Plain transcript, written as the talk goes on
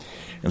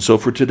And so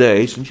for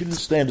today, since you didn't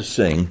stand to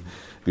sing,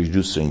 because you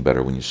do sing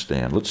better when you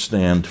stand, let's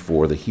stand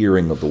for the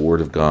hearing of the Word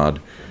of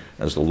God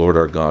as the Lord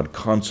our God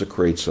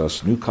consecrates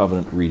us. New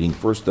covenant reading,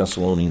 1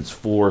 Thessalonians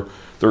 4,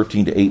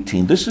 13 to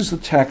 18. This is the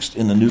text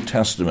in the New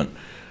Testament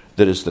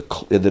that is the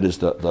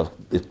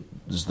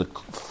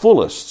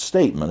fullest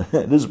statement.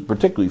 It isn't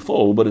particularly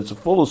full, but it's a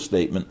fullest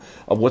statement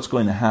of what's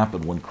going to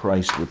happen when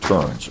Christ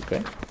returns,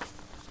 okay?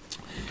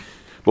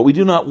 But we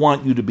do not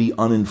want you to be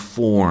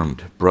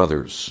uninformed,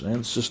 brothers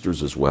and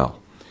sisters as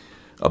well,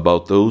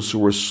 about those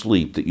who are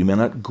asleep, that you may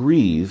not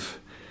grieve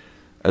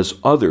as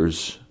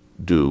others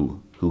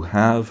do who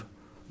have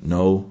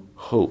no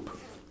hope.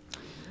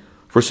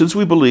 For since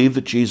we believe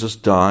that Jesus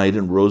died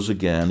and rose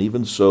again,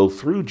 even so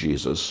through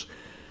Jesus,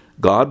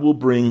 God will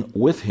bring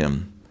with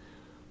him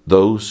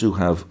those who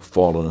have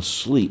fallen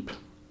asleep.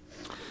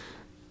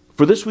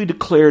 For this we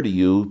declare to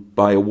you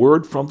by a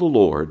word from the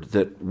Lord,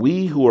 that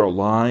we who are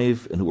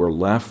alive and who are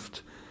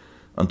left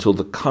until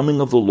the coming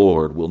of the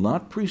Lord will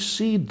not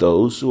precede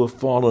those who have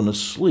fallen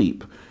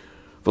asleep.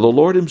 For the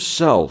Lord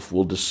himself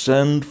will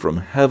descend from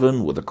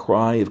heaven with a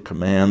cry of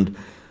command,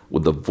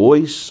 with the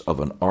voice of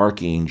an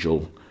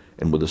archangel,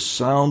 and with the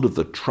sound of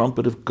the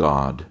trumpet of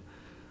God,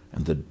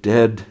 and the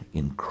dead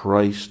in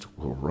Christ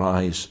will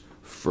rise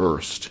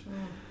first.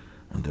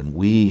 And then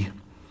we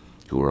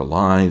who are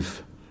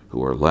alive,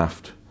 who are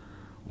left,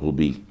 will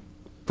be,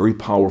 very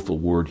powerful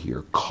word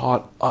here,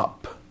 caught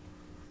up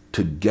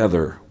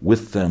together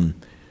with them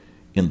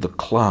in the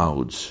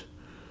clouds.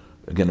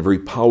 Again, a very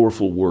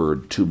powerful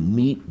word, to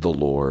meet the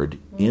Lord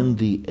in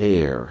the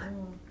air.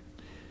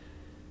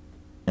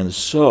 And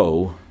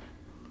so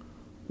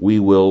we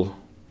will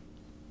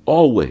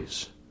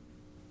always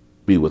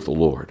be with the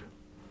Lord.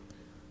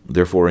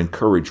 Therefore,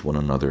 encourage one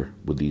another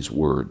with these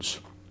words.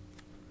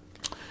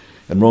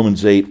 In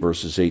Romans 8,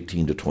 verses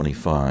 18 to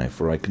 25,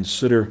 for I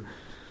consider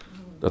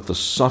that the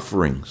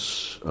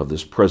sufferings of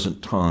this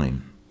present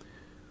time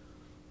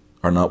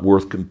are not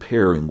worth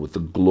comparing with the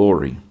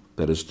glory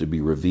that is to be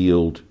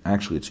revealed.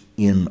 Actually, it's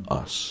in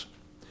us.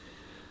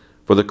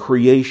 For the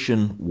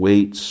creation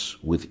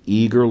waits with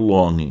eager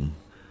longing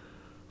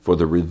for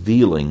the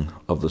revealing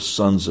of the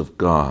sons of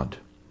God.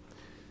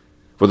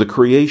 For the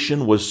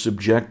creation was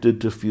subjected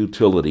to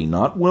futility,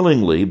 not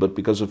willingly, but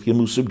because of him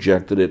who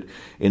subjected it,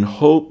 in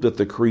hope that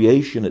the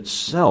creation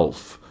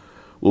itself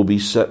will be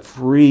set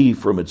free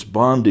from its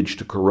bondage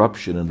to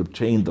corruption and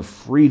obtain the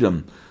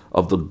freedom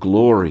of the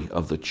glory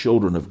of the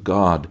children of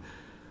God.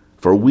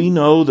 For we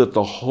know that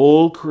the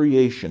whole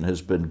creation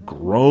has been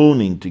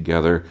groaning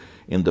together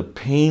in the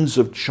pains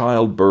of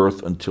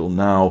childbirth until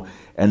now,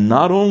 and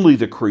not only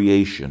the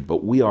creation,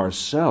 but we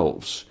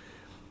ourselves,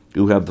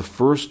 who have the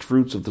first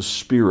fruits of the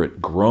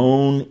Spirit,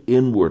 groan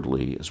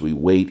inwardly as we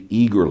wait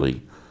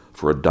eagerly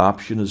for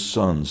adoption as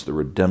sons, the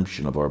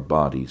redemption of our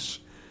bodies.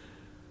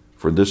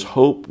 For in this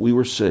hope we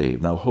were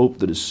saved. Now hope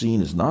that is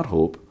seen is not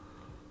hope,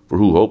 for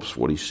who hopes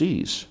for what he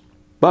sees?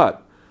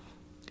 But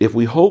if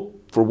we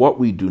hope for what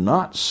we do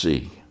not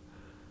see,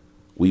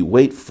 we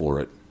wait for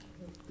it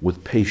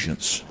with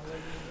patience.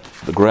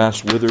 The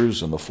grass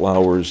withers and the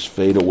flowers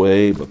fade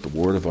away, but the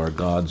word of our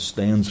God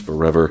stands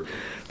forever,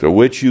 to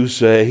which you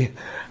say,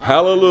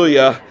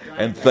 Hallelujah,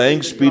 and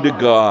thanks be to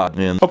God.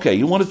 Okay,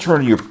 you want to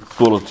turn your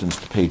bulletins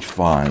to page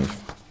 5.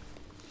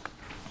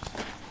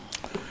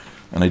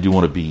 And I do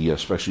want to be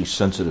especially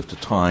sensitive to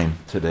time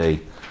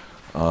today,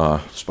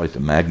 despite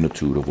the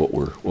magnitude of what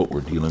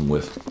we're dealing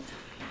with.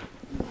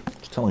 I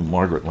was telling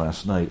Margaret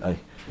last night, it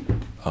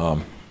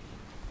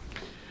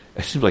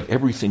seems like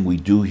everything we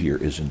do here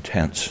is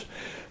intense.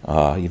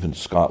 Even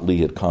Scott Lee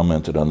had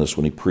commented on this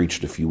when he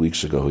preached a few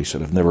weeks ago. He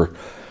said, I've never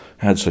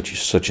had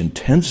such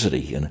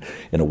intensity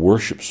in a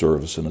worship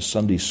service, in a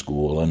Sunday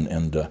school.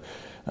 And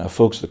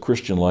folks, the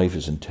Christian life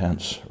is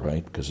intense,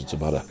 right? Because it's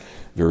about a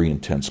very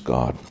intense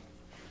God.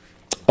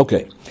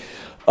 Okay.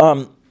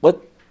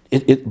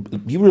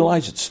 You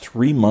realize it's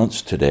 3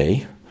 months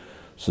today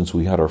since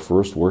we had our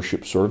first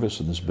worship service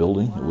in this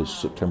building. It was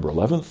September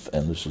 11th,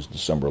 and this is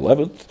December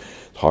 11th.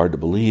 It's hard to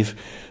believe.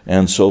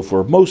 And so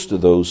for most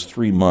of those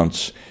 3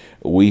 months,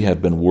 we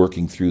have been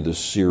working through this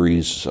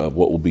series of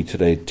what will be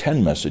today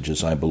 10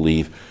 messages, I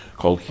believe,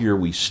 called Here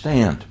We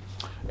Stand.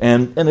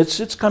 And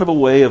it's kind of a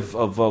way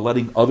of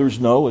letting others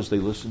know as they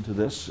listen to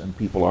this, and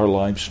people are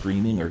live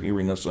streaming or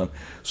hearing us on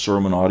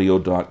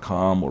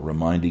sermonaudio.com, or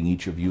reminding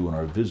each of you and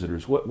our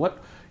visitors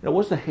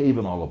what's the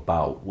Haven all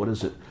about? What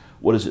does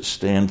it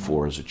stand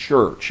for as a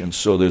church? And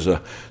so there's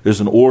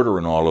an order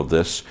in all of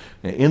this.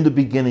 In the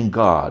beginning,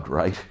 God,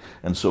 right?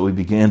 And so we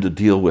began to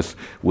deal with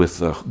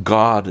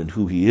God and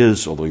who he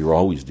is, although you're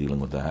always dealing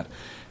with that.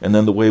 And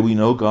then the way we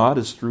know God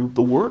is through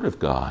the Word of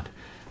God.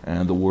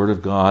 And the Word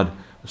of God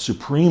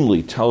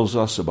supremely tells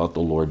us about the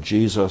Lord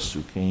Jesus,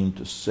 who came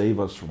to save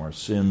us from our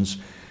sins.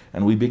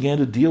 And we began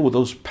to deal with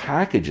those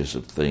packages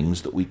of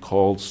things that we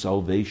called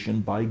salvation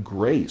by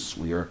grace.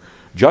 We are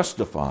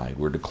justified.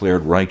 We're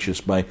declared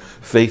righteous by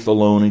faith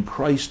alone in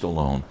Christ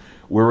alone.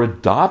 We're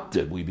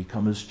adopted. We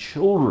become his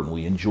children.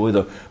 We enjoy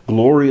the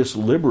glorious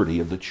liberty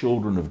of the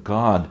children of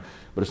God.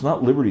 But it's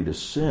not liberty to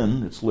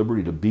sin, it's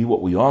liberty to be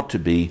what we ought to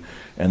be,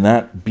 and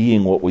that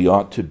being what we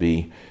ought to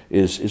be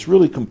is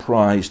really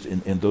comprised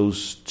in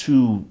those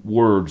two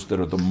words that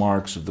are the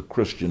marks of the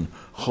Christian: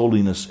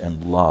 holiness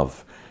and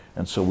love.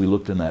 And so we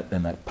looked in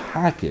that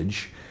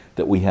package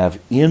that we have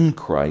in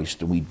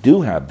Christ, and we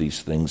do have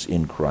these things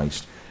in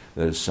Christ,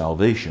 that is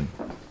salvation.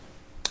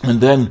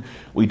 And then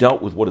we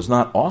dealt with what is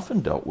not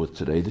often dealt with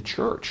today, the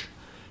church,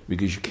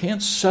 because you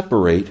can't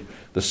separate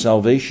the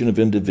salvation of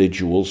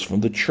individuals from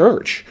the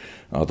church.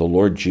 The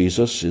Lord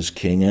Jesus is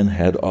King and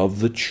head of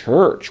the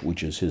church,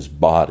 which is his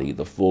body,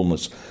 the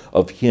fullness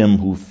of him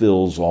who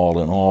fills all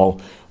in all.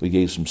 We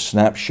gave some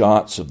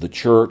snapshots of the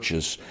church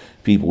as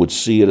people would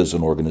see it as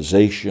an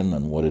organization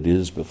and what it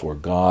is before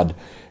God.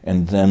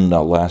 And then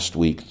last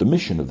week, the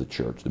mission of the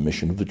church. The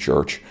mission of the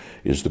church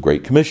is the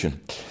Great Commission.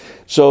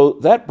 So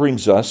that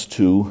brings us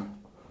to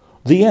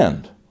the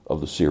end of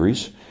the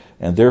series,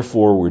 and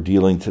therefore we're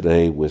dealing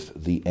today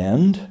with the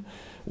end,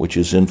 which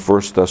is in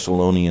 1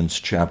 Thessalonians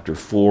chapter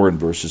 4 and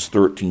verses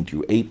 13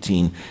 through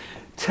 18.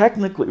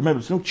 Technically, remember,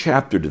 there's no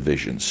chapter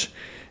divisions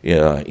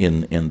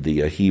in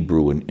the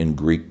Hebrew and in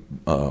Greek,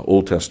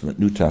 Old Testament,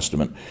 New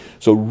Testament.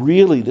 So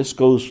really, this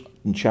goes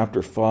in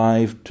chapter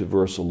 5 to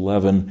verse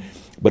 11.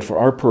 But for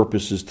our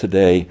purposes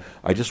today,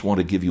 I just want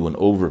to give you an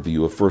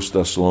overview of 1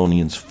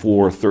 Thessalonians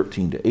 4,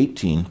 13 to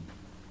 18.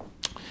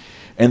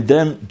 And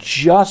then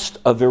just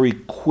a very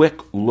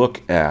quick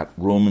look at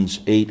Romans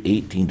 8,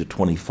 18 to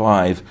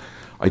 25.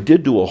 I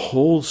did do a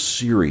whole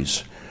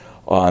series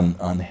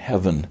on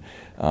heaven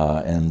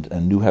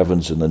and new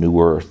heavens and the new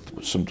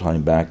earth some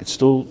time back. It's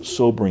still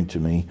sobering to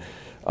me.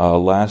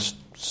 Last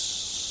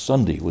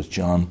Sunday would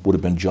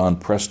have been John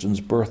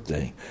Preston's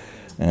birthday.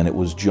 And it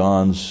was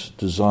John's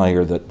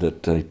desire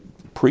that I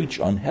preach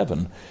on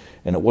heaven.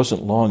 And it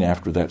wasn't long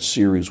after that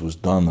series was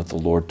done that the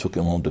Lord took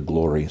him home to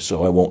glory.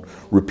 So I won't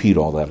repeat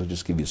all that. I'll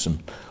just give you some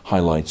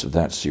highlights of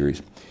that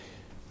series.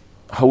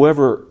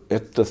 However,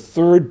 at the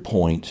third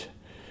point,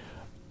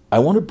 I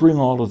want to bring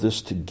all of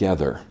this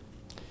together.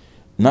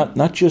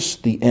 Not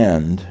just the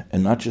end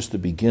and not just the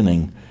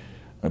beginning,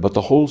 but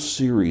the whole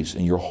series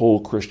and your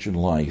whole Christian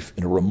life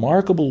in a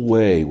remarkable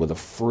way with a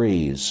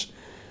phrase.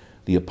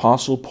 The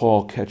Apostle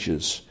Paul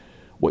catches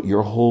what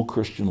your whole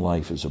Christian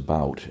life is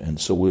about. And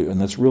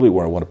that's really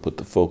where I want to put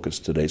the focus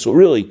today. So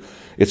really,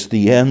 it's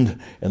the end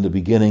and the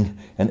beginning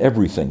and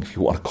everything, if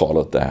you want to call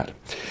it that.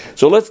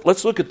 So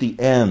let's look at the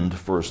end,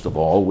 first of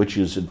all, which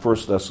is in 1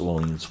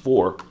 Thessalonians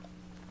 4.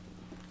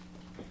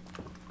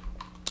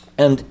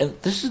 And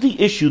this is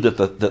the issue that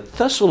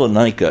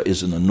Thessalonica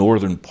is in the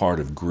northern part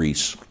of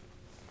Greece,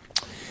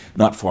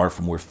 not far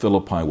from where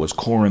Philippi was.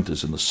 Corinth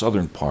is in the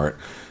southern part.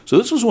 So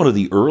this was one of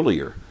the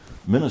earlier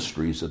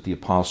ministries that the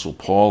Apostle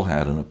Paul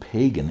had in a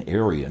pagan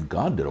area, and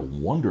God did a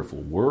wonderful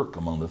work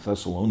among the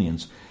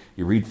Thessalonians.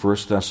 You read 1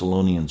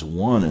 Thessalonians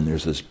 1, and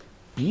there's this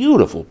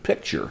beautiful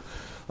picture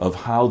of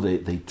how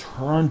they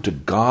turned to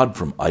God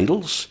from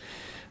idols,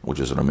 which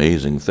is an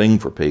amazing thing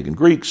for pagan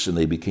Greeks, and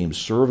they became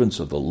servants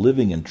of the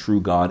living and true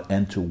God,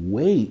 and to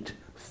wait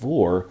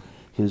for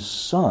his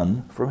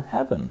Son from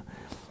heaven.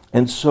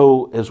 And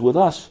so, as with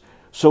us,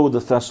 so with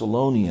the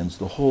Thessalonians,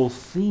 the whole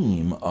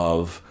theme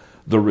of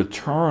the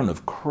return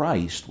of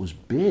Christ was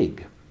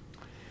big.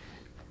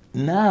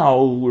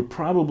 Now, we're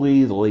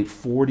probably the late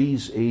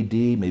 40s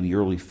AD, maybe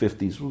early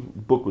 50s. The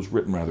book was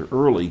written rather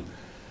early.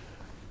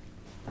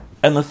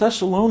 And the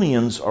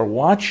Thessalonians are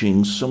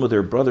watching some of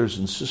their brothers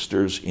and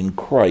sisters in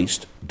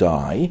Christ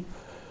die,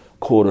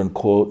 quote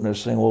unquote, and they're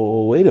saying,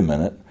 well, wait a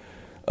minute.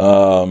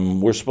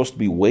 We're supposed to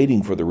be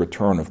waiting for the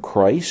return of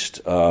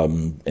Christ,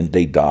 and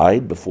they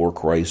died before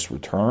Christ's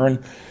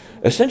return.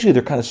 Essentially,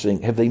 they're kind of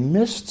saying, have they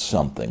missed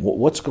something?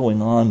 What's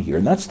going on here?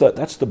 And that's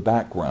the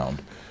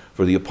background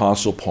for the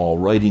Apostle Paul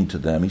writing to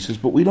them. He says,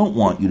 but we don't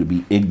want you to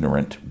be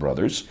ignorant,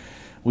 brothers.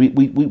 We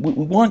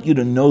want you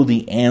to know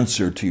the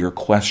answer to your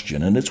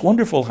question. And it's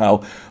wonderful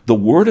how the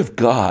Word of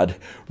God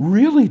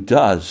really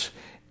does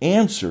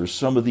answer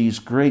some of these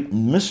great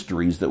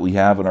mysteries that we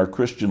have in our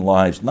Christian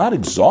lives, not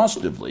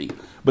exhaustively,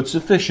 but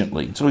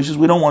sufficiently. So he says,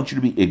 we don't want you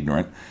to be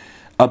ignorant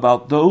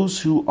about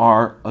those who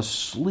are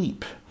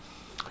asleep.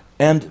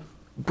 And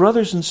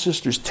brothers and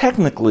sisters,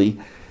 technically,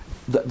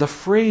 the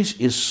phrase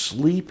is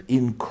sleep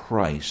in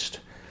Christ.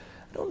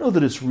 I don't know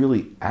that it's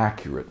really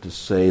accurate to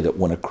say that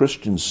when a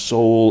Christian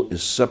soul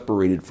is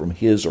separated from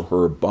his or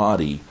her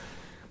body,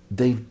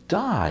 they've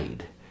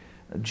died.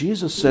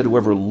 Jesus said,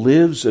 whoever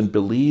lives and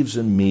believes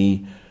in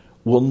me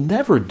will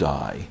never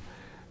die.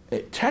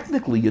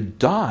 Technically, you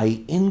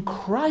die in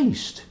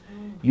Christ.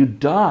 You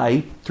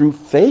die through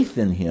faith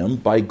in him,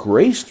 by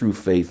grace through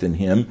faith in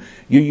him.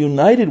 You're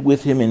united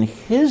with him in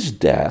his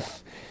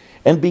death,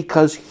 and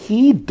because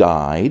he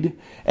died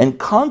and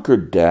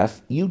conquered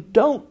death, you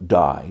don't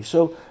die.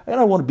 So I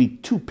don't want to be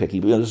too picky,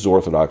 because this is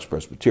Orthodox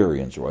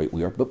Presbyterians, right?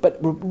 We are, but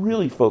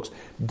really, folks,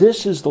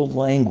 this is the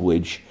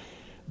language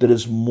that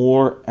is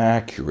more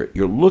accurate.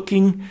 You're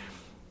looking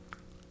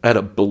at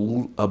a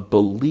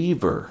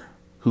believer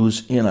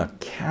who's in a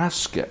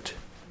casket,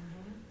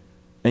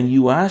 and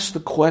you ask the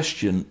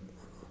question,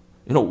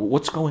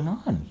 What's going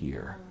on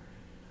here?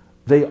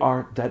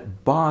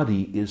 That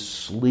body is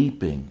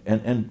sleeping.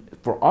 And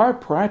for our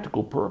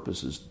practical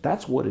purposes,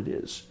 that's what it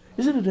is.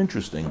 Isn't it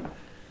interesting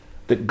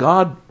that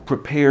God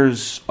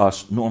prepares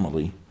us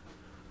normally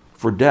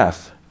for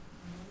death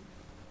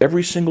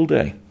every single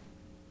day?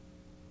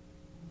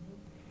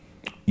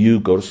 You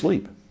go to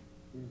sleep.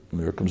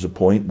 And there comes a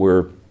point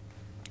where,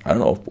 I don't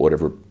know,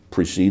 whatever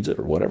precedes it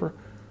or whatever,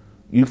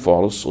 you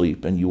fall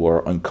asleep and you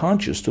are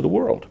unconscious to the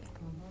world.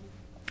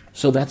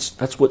 So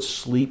that's what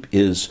sleep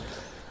is.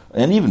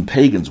 And even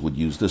pagans would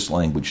use this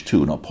language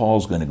too. Now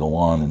Paul's going to go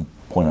on and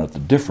point out the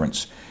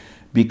difference,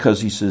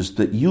 because he says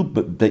that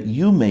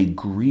you may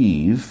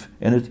grieve,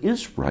 and it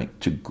is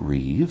right to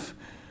grieve,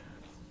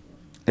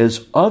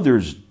 as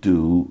others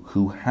do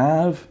who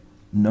have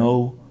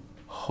no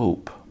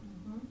hope.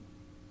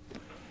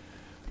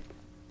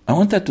 I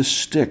want that to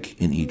stick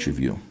in each of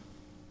you.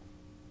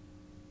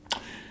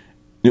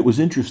 It was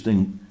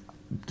interesting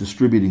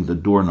distributing the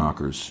door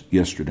knockers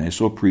yesterday. I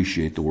so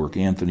appreciate the work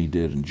Anthony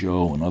did and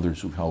Joe and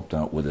others who've helped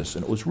out with us.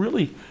 And it was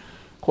really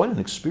quite an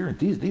experience.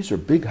 These are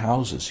big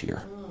houses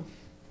here.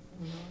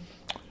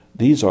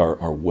 These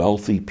are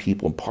wealthy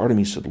people. And part of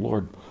me said,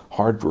 Lord,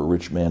 hard for a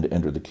rich man to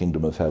enter the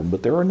kingdom of heaven.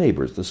 But they're our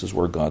neighbors. This is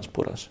where God's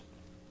put us.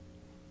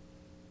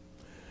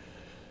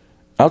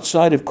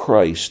 Outside of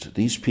Christ,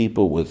 these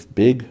people with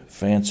big,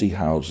 fancy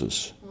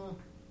houses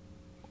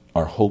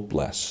are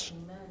hopeless.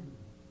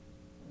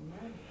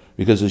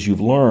 Because as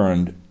you've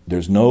learned,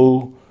 there's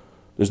no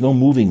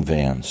moving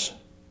vans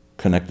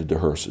connected to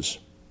hearses.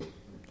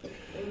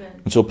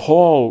 Amen. And so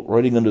Paul,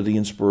 writing under the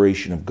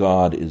inspiration of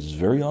God, is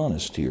very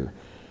honest here.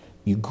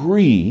 You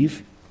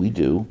grieve, we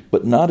do,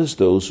 but not as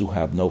those who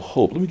have no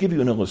hope. Let me give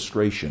you an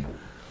illustration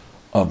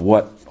of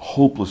what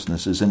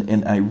hopelessness is.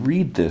 And I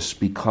read this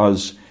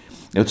because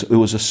it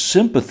was a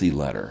sympathy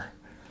letter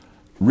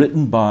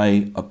written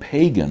by a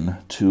pagan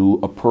to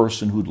a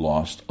person who'd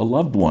lost a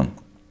loved one.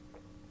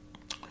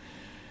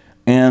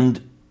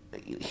 And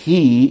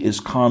he is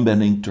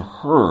commenting to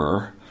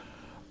her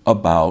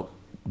about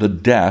the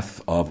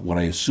death of what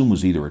I assume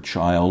was either a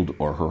child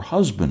or her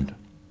husband.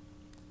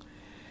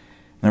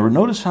 Now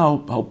notice how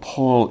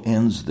Paul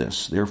ends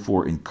this.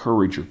 Therefore,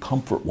 encourage or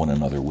comfort one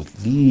another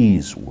with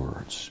these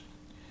words.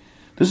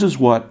 This is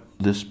what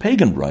this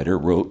pagan writer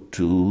wrote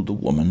to the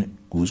woman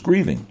who was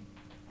grieving.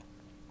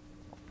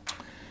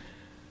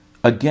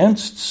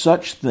 Against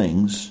such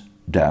things,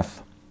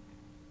 death,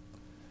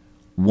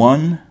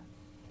 one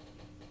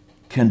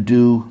can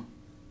do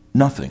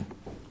nothing.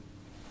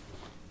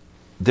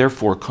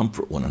 Therefore,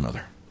 comfort one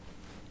another.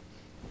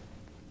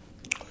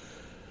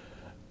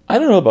 I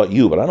don't know about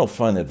you, but I don't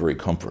find that very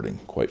comforting,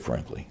 quite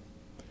frankly.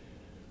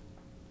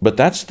 But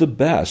that's the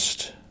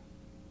best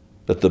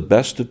that the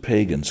best of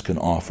pagans can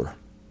offer.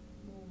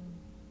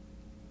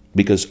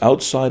 Because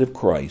outside of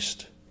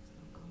Christ,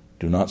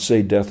 do not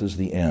say death is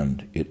the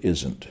end. It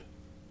isn't.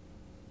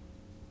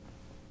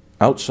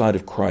 Outside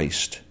of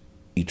Christ,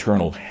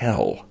 eternal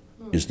hell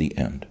is the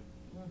end.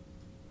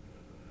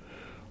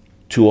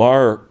 To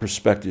our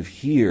perspective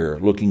here,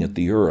 looking at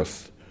the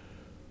earth,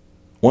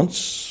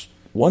 once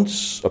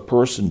a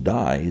person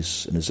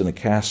dies and is in a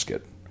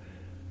casket,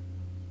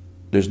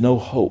 there's no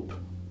hope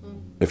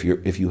if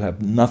you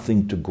have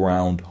nothing to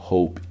ground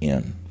hope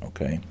in.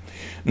 Okay?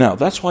 Now,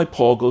 that's why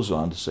Paul goes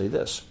on to say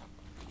this.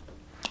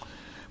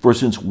 For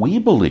since we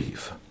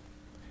believe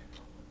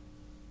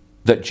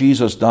that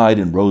Jesus died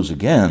and rose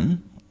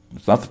again,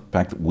 it's not the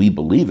fact that we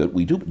believe it,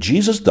 we do.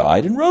 Jesus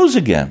died and rose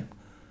again.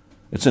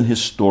 It's an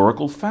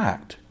historical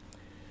fact.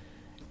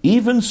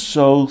 Even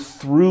so,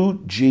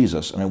 through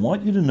Jesus, and I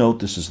want you to note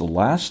this is the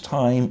last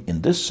time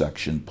in this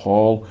section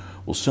Paul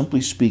will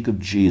simply speak of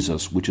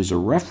Jesus, which is a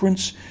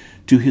reference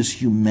to his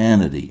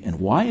humanity. And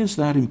why is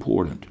that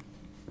important?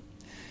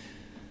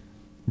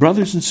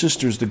 Brothers and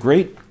sisters, the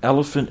great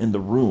elephant in the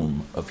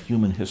room of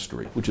human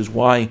history, which is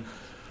why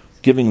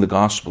giving the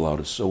gospel out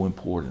is so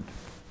important.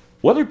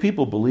 Whether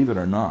people believe it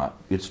or not,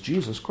 it's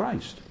Jesus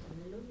Christ.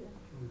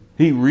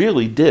 He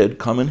really did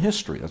come in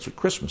history. That's what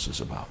Christmas is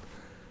about.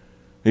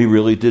 He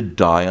really did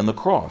die on the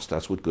cross.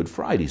 That's what Good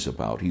Friday's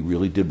about. He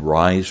really did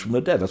rise from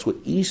the dead. That's what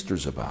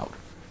Easter's about.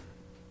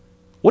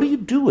 What do you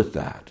do with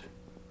that?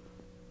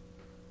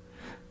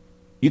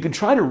 You can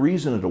try to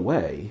reason it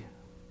away.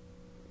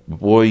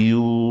 Boy,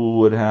 you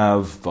would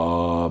have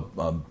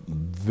a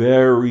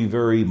very,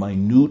 very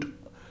minute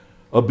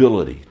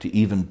ability to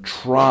even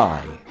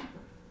try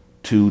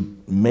to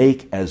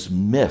make as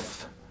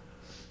myth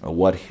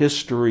what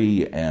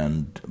history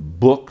and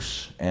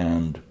books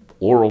and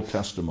oral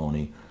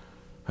testimony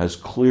has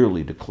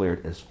clearly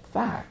declared as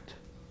fact.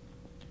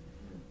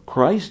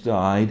 Christ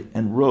died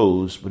and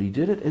rose, but he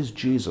did it as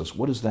Jesus.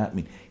 What does that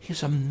mean?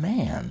 He's a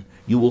man.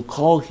 You will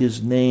call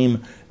his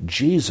name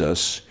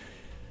Jesus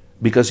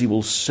because he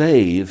will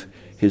save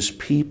his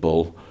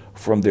people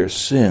from their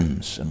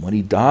sins. And when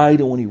he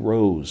died and when he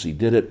rose, he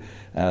did it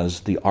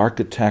as the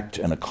architect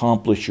and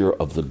accomplisher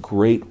of the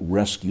great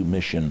rescue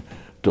mission,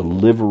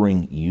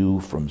 delivering you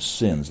from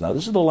sins. Now,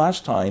 this is the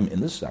last time in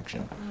this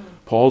section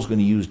Paul's going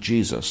to use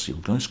Jesus. He's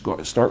going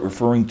to start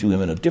referring to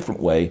him in a different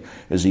way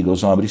as he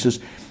goes on. But he says,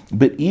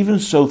 but even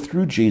so,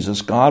 through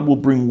Jesus, God will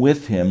bring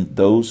with him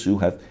those who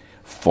have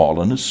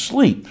fallen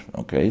asleep.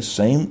 Okay,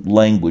 same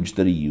language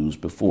that he used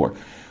before.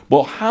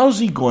 Well, how's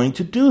he going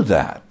to do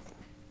that?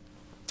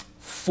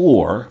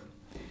 For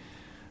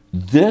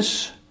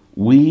this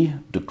we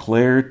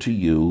declare to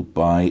you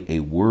by a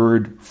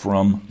word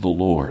from the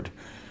Lord.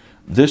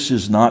 This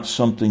is not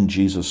something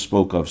Jesus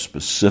spoke of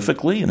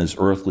specifically in his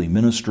earthly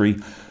ministry.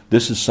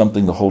 This is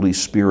something the Holy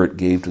Spirit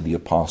gave to the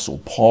Apostle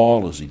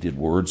Paul as he did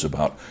words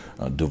about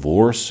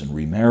divorce and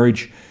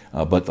remarriage.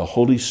 But the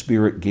Holy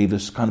Spirit gave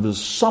this kind of a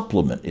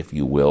supplement, if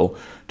you will,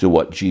 to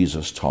what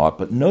Jesus taught.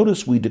 But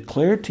notice, we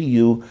declare to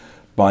you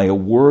by a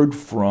word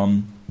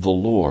from the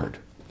Lord.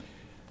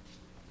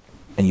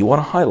 And you want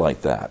to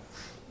highlight that.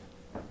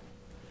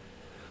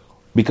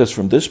 Because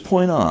from this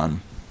point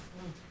on,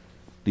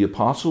 the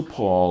Apostle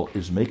Paul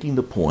is making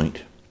the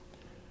point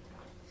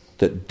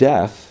that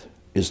death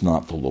is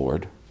not the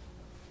Lord.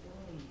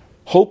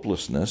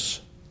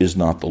 Hopelessness is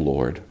not the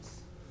Lord.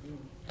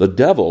 The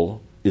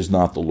devil is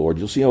not the Lord.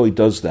 You'll see how he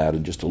does that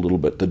in just a little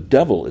bit. The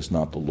devil is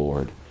not the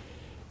Lord.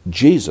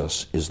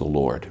 Jesus is the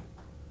Lord.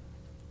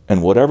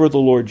 And whatever the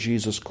Lord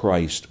Jesus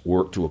Christ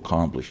worked to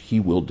accomplish, he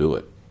will do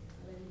it.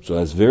 So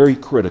that's very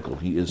critical.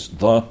 He is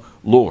the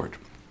Lord.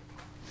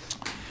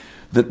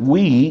 That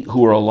we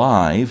who are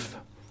alive,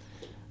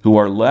 who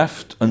are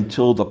left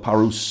until the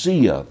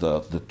parousia,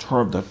 the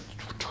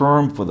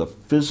term for the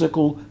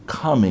physical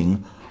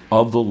coming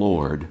of the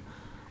Lord,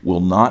 will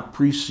not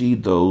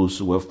precede those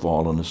who have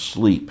fallen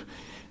asleep.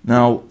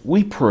 Now,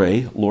 we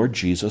pray, Lord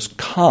Jesus,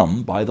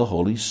 come by the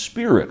Holy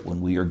Spirit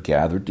when we are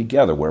gathered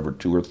together. Wherever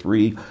 2 or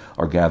 3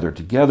 are gathered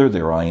together,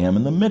 there I am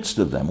in the midst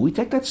of them. We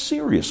take that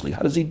seriously.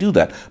 How does he do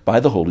that? By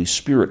the Holy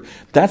Spirit.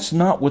 That's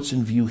not what's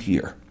in view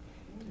here.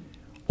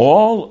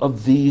 All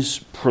of these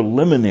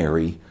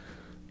preliminary,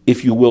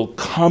 if you will,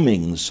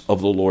 comings of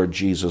the Lord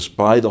Jesus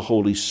by the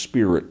Holy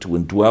Spirit to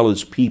indwell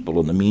his people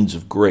in the means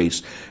of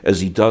grace,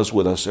 as he does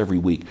with us every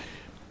week,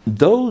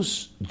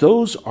 those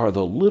are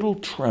the little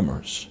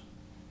tremors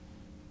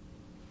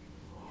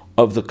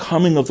of the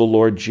coming of the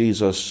Lord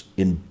Jesus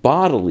in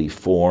bodily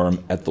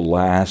form at the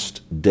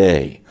last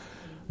day.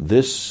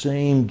 This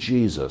same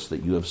Jesus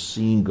that you have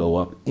seen go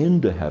up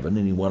into heaven,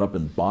 and he went up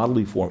in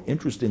bodily form,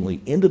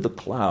 interestingly, into the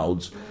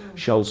clouds,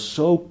 shall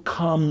so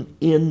come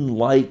in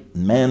like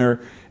manner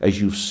as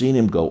you've seen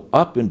him go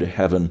up into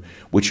heaven,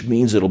 which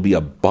means it'll be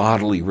a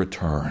bodily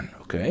return.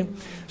 Okay?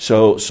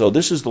 So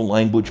this is the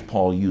language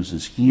Paul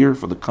uses here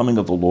for the coming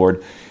of the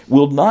Lord,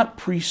 will not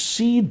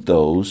precede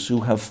those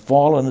who have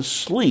fallen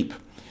asleep.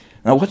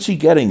 Now, what's he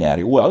getting at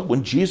here? Well,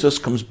 when Jesus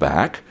comes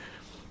back,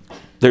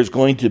 there's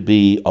going to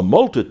be a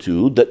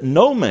multitude that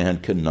no man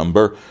can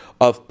number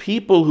of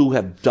people who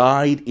have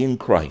died in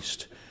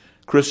Christ.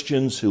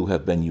 Christians who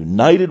have been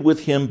united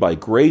with him by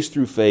grace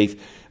through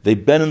faith.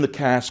 They've been in the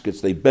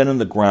caskets, they've been in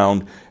the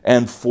ground,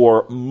 and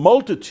for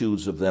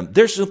multitudes of them,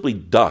 they're simply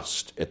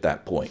dust at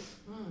that point.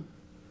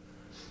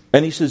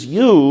 And he says,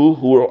 you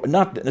who are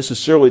not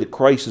necessarily that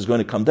Christ is going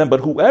to come then, but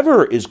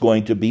whoever is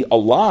going to be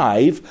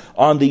alive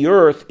on the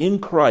earth in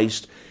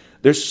Christ,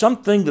 there's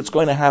something that's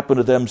going to happen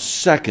to them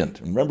second.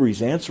 And remember,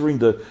 he's answering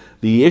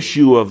the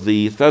issue of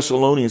the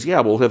Thessalonians. Yeah,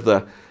 well,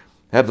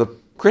 have the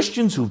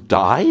Christians who've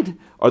died,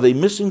 are they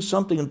missing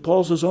something? And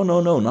Paul says, oh,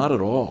 no, not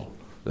at all.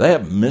 They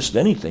haven't missed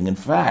anything. In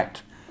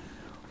fact,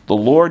 the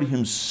Lord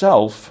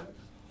himself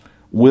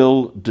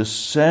will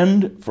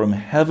descend from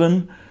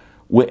heaven,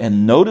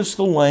 and notice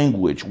the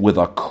language, with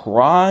a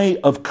cry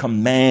of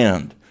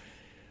command.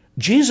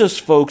 Jesus,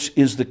 folks,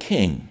 is the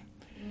king.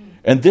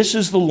 And this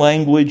is the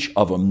language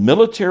of a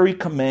military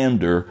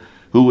commander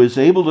who is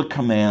able to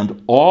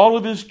command all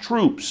of his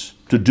troops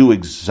to do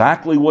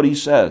exactly what he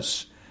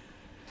says.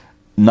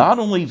 Not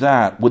only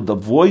that, with the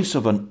voice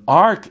of an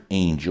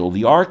archangel,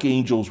 the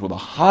archangels were the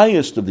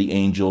highest of the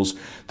angels.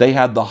 They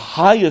had the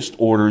highest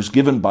orders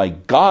given by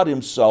God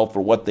himself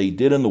for what they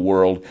did in the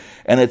world.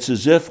 And it's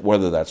as if,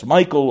 whether that's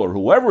Michael or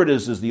whoever it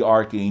is the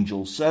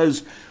archangel,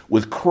 says,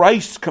 with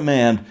Christ's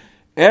command,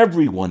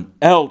 everyone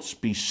else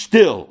be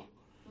still.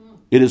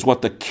 It is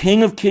what the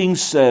King of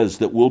Kings says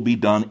that will be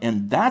done,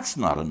 and that's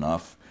not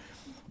enough.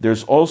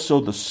 There's also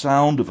the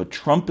sound of a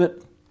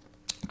trumpet.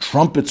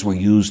 Trumpets were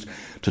used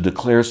to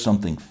declare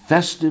something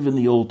festive in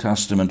the Old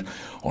Testament,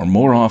 or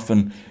more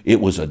often, it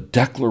was a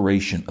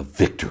declaration of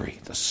victory.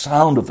 The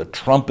sound of the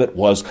trumpet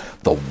was,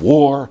 the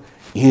war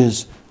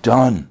is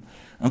done.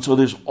 And so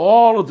there's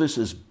all of this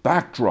as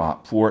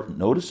backdrop for,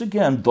 notice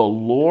again, the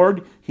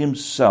Lord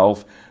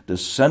himself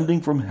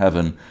descending from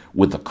heaven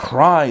with the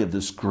cry of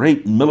this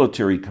great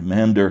military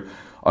commander,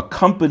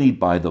 accompanied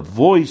by the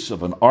voice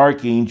of an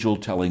archangel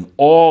telling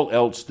all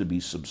else to be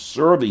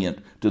subservient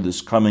to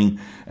this coming,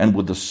 and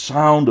with the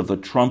sound of the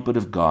trumpet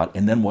of God.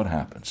 And then what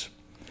happens?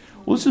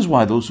 Well, this is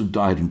why those who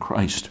died in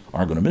Christ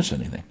aren't going to miss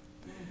anything.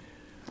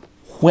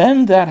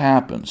 When that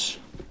happens,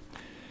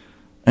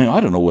 and I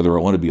don't know whether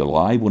I want to be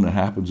alive when it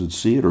happens and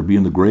see it, or be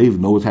in the grave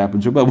and know what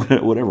happens, but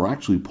whatever.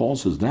 Actually, Paul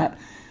says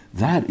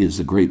That is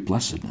the great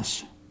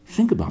blessedness.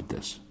 Think about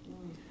this.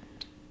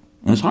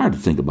 And it's hard to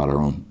think about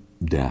our own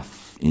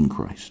death in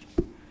Christ.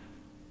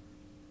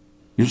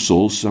 Your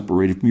soul's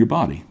separated from your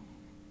body.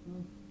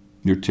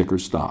 Your ticker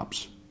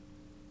stops.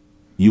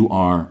 You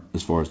are,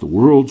 as far as the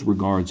world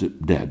regards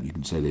it, dead. You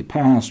can say they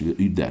passed,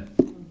 you're dead.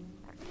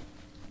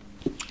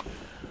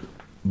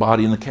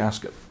 Body in the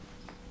casket.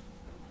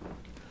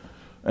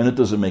 And it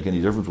doesn't make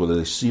any difference whether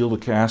they seal the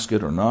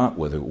casket or not,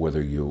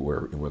 whether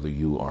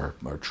you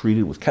are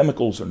treated with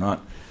chemicals or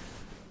not.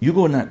 You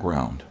go in that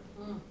ground,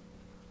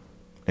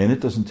 and it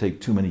doesn't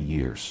take too many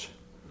years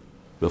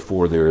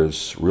before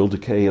there's real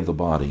decay of the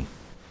body,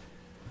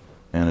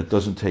 and it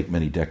doesn't take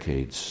many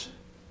decades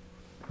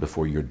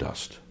before you're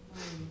dust,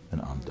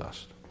 and I'm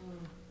dust.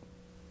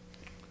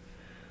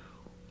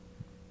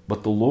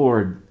 But the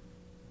Lord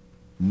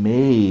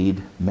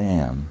made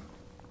man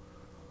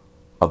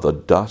of the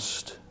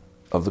dust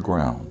of the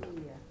ground.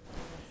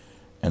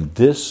 And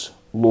this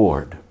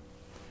Lord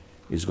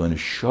is going to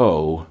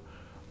show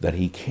that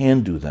he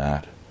can do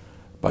that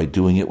by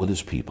doing it with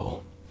his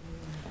people.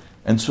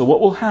 And so what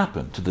will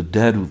happen to the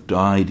dead who've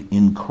died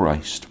in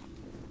Christ?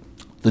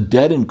 The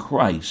dead in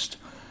Christ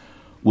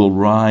will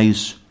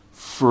rise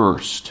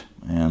first.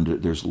 And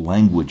there's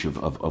language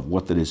of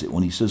what that is.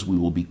 When he says we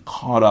will be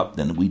caught up,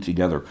 then we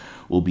together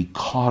will be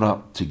caught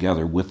up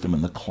together with them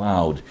in the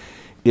cloud.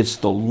 It's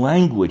the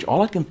language,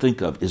 all I can think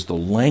of is the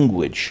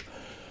language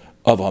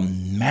of a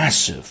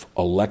massive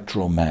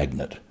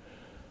electromagnet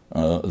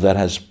that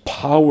has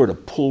power to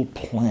pull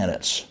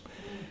planets.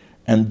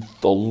 And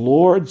the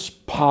Lord's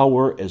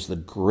power as the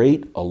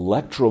great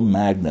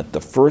electromagnet,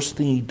 the first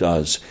thing he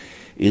does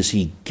is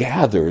he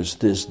gathers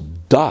this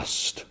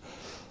dust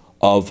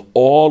of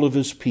all of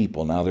his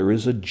people. Now, there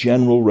is a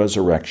general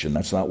resurrection.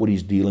 That's not what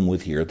he's dealing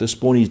with here. At this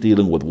point, he's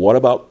dealing with what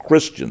about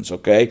Christians,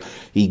 okay?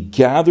 He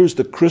gathers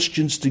the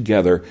Christians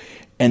together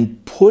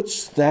and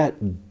puts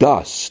that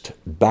dust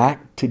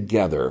back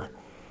together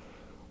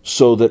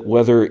so that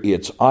whether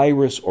it's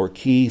Iris or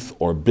Keith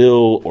or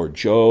Bill or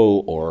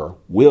Joe or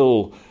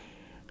Will,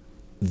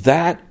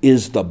 that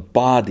is the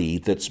body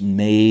that's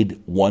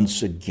made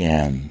once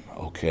again,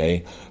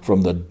 okay,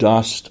 from the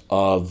dust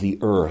of the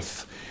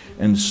earth.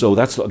 And so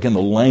that's, again,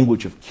 the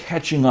language of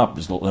catching up,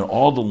 is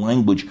all the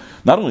language,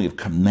 not only of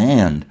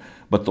command,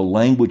 but the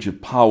language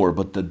of power.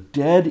 But the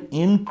dead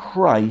in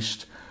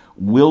Christ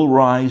will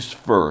rise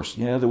first.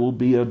 Yeah, there will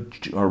be a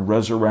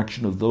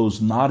resurrection of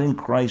those not in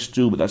Christ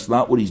too, but that's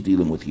not what he's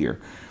dealing with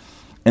here.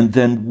 And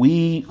then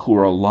we who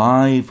are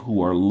alive,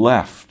 who are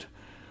left,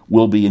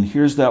 will be, and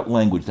here's that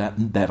language, that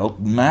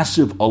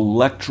massive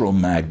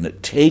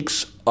electromagnet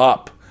takes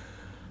up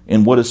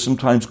in what is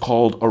sometimes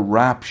called a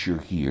rapture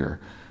here,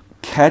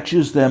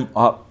 catches them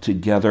up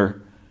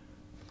together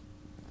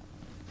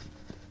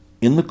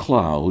in the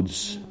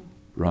clouds,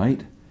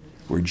 right?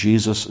 Where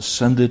Jesus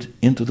ascended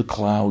into the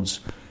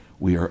clouds,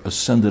 we are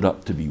ascended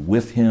up to be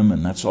with him,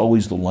 and that's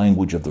always the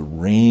language of the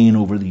reign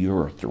over the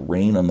earth, the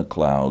reign on the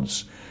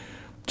clouds,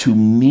 to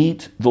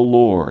meet the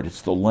Lord.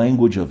 It's the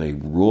language of a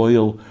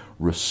royal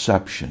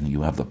reception.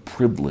 You have the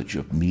privilege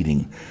of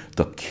meeting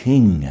the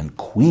King and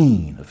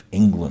Queen of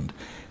England.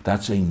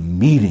 That's a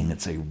meeting.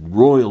 It's a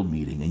royal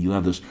meeting. And you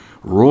have this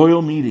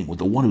royal meeting with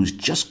the one who's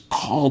just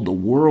called the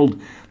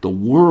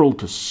world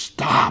to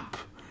stop,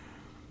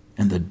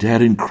 and the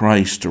dead in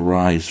Christ to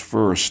rise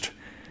first,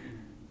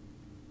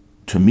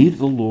 to meet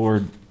the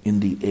Lord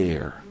in the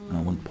air.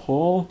 Now, when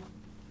Paul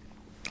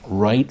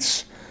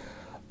writes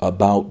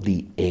about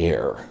the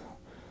air,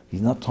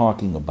 he's not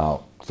talking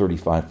about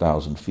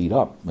 35,000 feet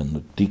up and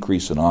the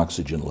decrease in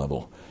oxygen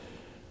level.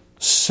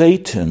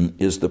 Satan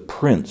is the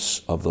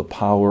prince of the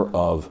power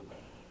of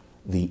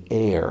the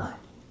air.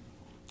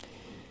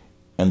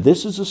 And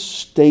this is a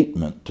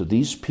statement to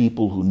these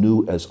people who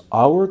knew, as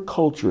our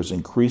culture is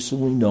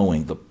increasingly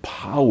knowing, the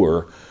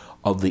power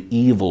of the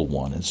evil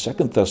one. In 2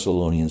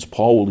 Thessalonians,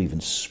 Paul will even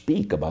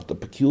speak about the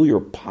peculiar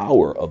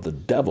power of the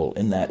devil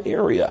in that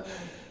area.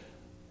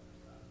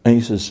 And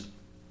he says,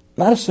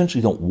 not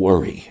essentially don't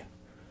worry,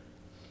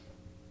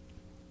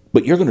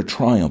 but you're going to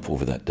triumph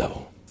over that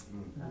devil.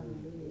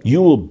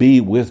 You will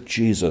be with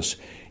Jesus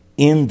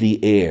in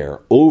the air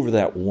over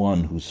that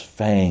one whose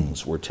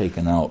fangs were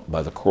taken out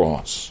by the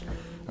cross.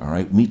 All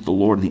right, meet the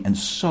Lord. And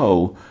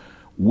so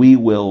we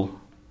will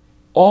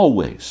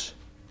always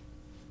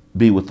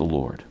be with the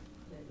Lord.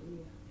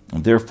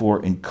 And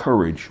therefore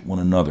encourage one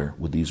another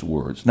with these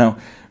words. Now,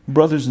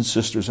 brothers and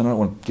sisters, and I don't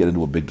want to get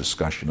into a big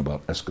discussion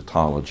about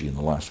eschatology in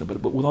the last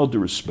bit, but with all due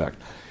respect,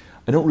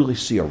 I don't really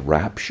see a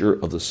rapture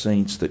of the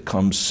saints that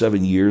comes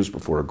 7 years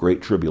before a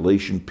great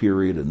tribulation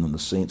period, and then the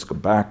saints come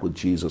back with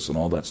Jesus and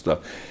all that stuff.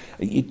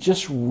 You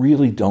just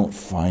really don't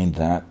find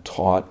that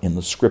taught in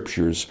the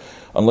Scriptures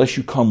unless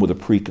you come with a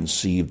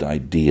preconceived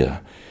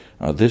idea.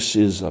 This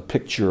is a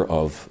picture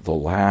of the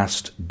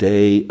last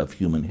day of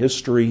human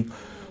history.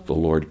 The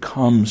Lord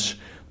comes,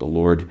 the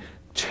Lord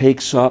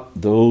takes up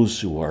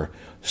those who are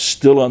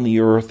still on the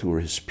earth, who are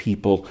his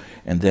people,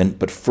 and then,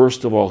 but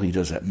first of all, he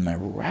does that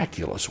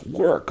miraculous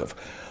work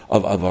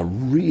of a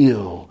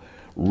real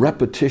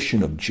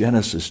repetition of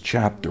Genesis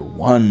chapter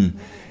 1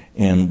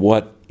 and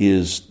what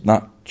is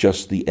not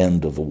just the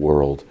end of the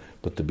world,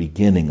 but the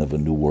beginning of a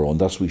new world.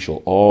 And thus we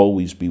shall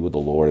always be with the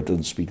Lord. It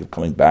doesn't speak of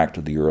coming back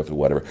to the earth or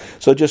whatever.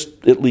 So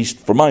just, at least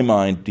for my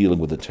mind, dealing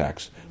with the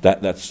text,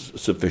 that's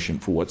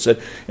sufficient for what's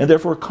said. And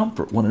therefore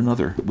comfort one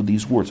another with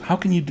these words. How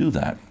can you do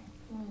that?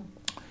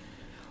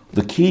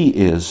 The key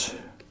is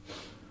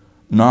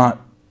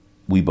not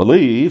we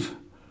believe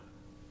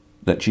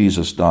that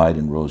Jesus died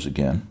and rose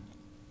again.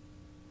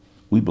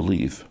 We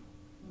believe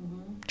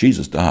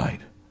Jesus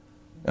died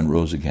and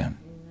rose again.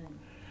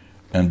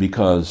 And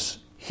because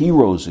he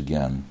rose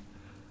again,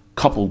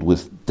 coupled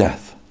with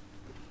death,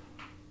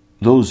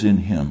 those in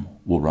him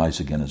will rise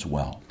again as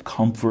well.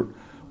 Comfort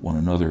one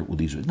another with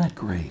these. Isn't that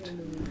great?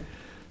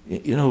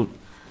 You know,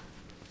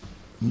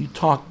 when you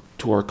talk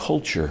to our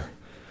culture,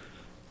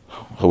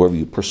 however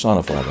you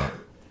personify that,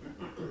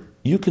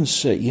 you can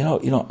say,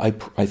 I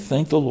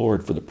thank the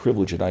Lord for the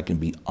privilege that I can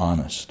be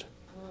honest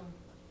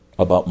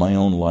about my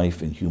own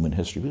life and human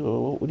history.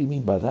 What do you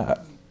mean by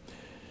that?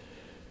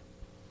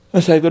 I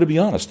say, I've got to be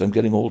honest. I'm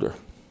getting older.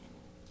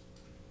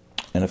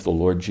 And if the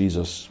Lord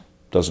Jesus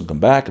doesn't come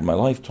back in my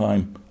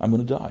lifetime, I'm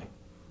going to die.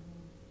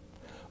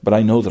 But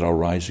I know that I'll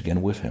rise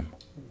again with him.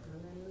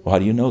 Well, how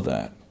do you know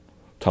that?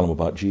 Tell them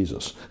about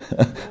Jesus.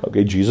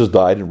 Okay, Jesus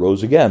died and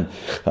rose again.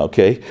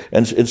 Okay,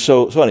 and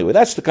so anyway,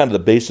 that's the kind of the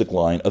basic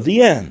line of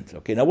the end.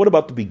 Okay, now what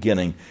about the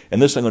beginning?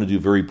 And this I'm going to do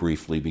very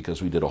briefly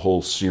because we did a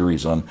whole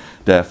series on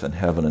death and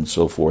heaven and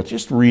so forth.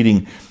 Just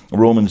reading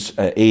Romans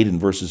 8 and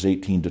verses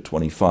 18 to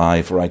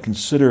 25, for I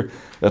consider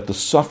that the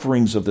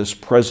sufferings of this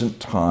present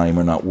time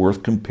are not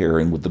worth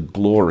comparing with the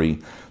glory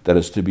that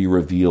is to be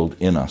revealed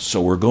in us.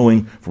 So we're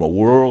going from a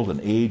world, an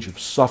age of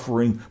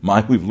suffering,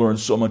 we've learned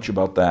so much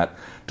about that,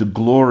 to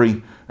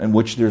glory in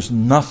which there's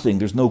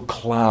no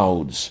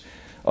clouds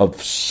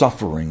of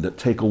suffering that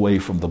take away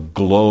from the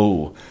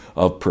glow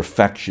of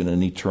perfection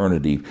and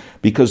eternity,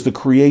 because the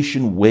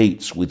creation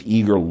waits with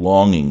eager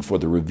longing for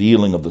the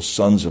revealing of the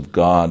sons of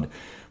God.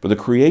 For the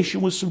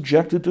creation was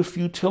subjected to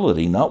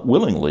futility, not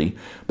willingly,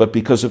 but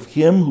because of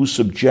him who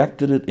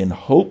subjected it in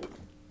hope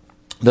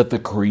that the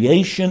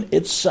creation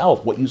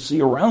itself, what you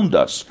see around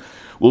us,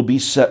 will be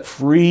set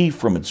free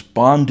from its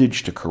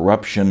bondage to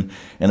corruption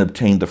and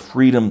obtain the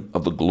freedom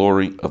of the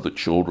glory of the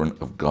children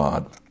of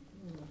God.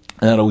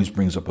 And that always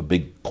brings up a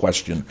big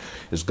question.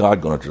 Is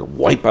God going to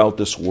wipe out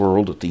this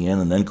world at the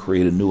end and then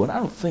create a new one? I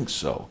don't think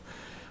so.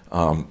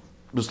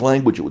 This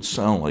language, it would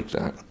sound like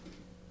that.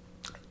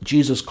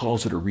 Jesus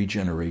calls it a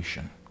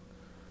regeneration.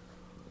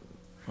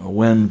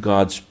 When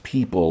God's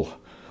people,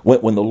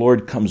 when the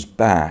Lord comes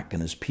back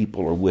and his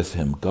people are with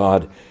him,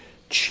 God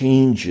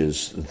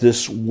changes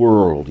this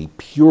world. He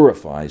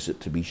purifies it,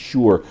 to be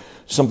sure,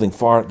 something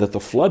far that the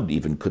flood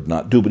even could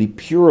not do, but he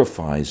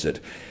purifies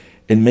it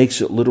and makes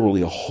it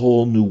literally a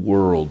whole new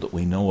world that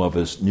we know of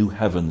as new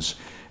heavens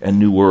and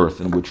new earth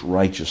in which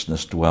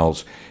righteousness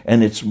dwells.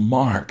 And its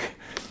mark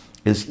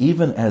is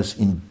even as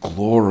in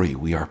glory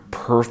we are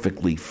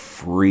perfectly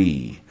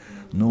free.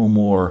 No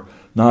more,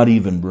 not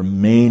even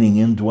remaining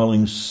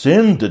indwelling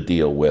sin to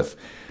deal with.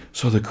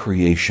 So the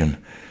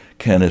creation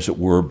can, as it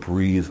were,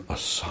 breathe a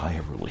sigh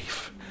of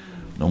relief.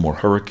 No more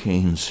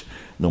hurricanes,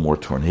 no more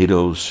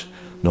tornadoes,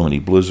 no any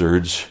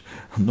blizzards,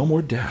 no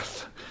more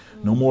death,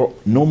 no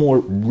more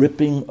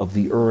ripping of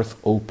the earth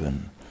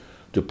open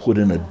to put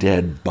in a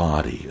dead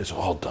body. It's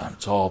all done.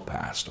 It's all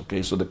past.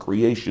 Okay, so the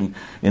creation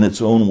in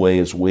its own way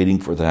is waiting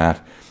for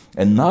that.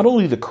 And not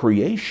only the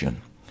creation,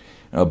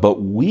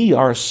 but we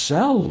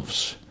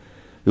ourselves,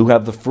 who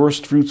have the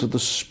first fruits of the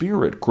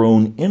Spirit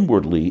grown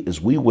inwardly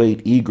as we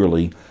wait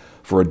eagerly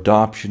for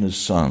adoption as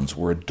sons.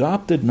 We're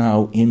adopted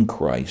now in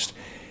Christ.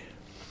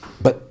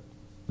 But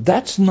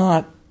that's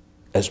not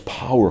as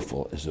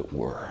powerful, as it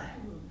were,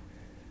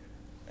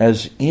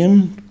 as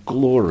in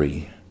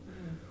glory.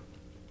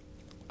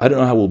 I don't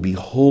know how we'll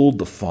behold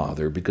the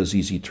Father because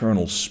he's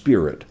eternal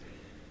Spirit.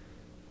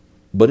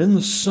 But in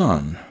the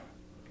Son,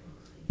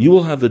 you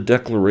will have the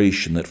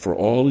declaration that for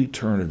all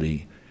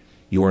eternity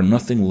you are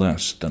nothing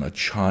less than a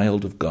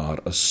child of God,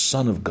 a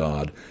son of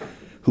God,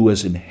 who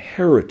has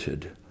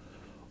inherited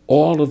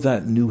all of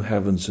that new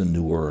heavens and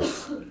new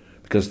earth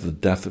because of the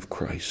death of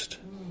Christ.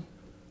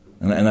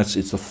 And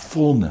it's the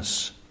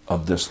fullness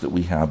of this that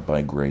we have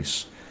by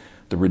grace.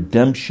 The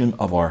redemption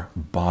of our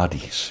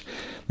bodies.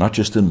 Not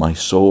just in my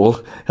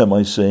soul am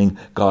I saying,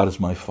 God is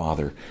my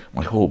Father.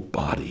 My whole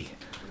body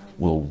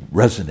will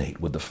resonate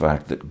with the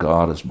fact that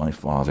God is my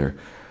Father.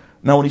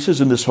 Now, when he says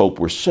in this hope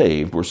we're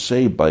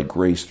saved by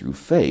grace through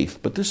faith,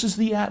 but this is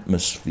the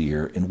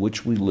atmosphere in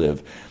which we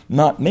live.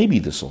 Not maybe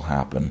this will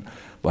happen,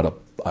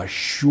 but a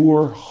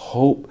sure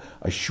hope,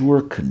 a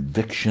sure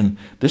conviction.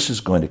 This is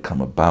going to come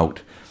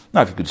about.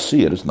 Now, if you could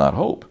see it, it's not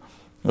hope.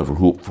 If we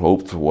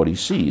hope for what he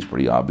sees,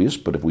 pretty obvious,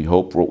 but if we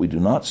hope for what we do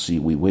not see,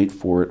 we wait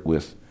for it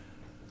with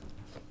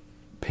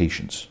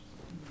patience.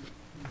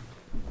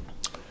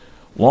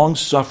 Long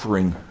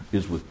suffering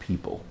is with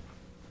people.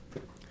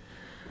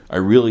 I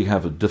really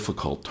have a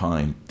difficult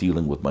time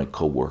dealing with my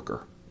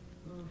coworker.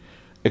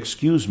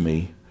 Excuse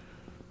me,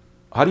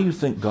 how do you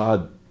think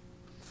God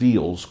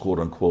feels, quote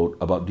unquote,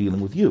 about dealing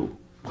with you?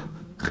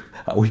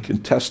 We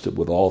can test it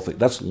with all things.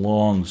 That's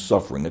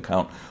long-suffering.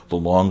 Account the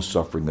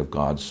long-suffering of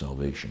God's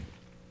salvation.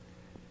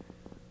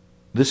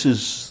 This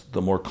is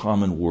the more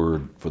common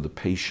word for the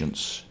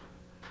patience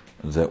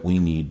that we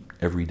need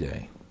every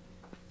day.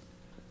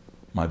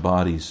 My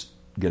body's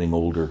getting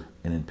older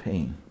and in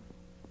pain.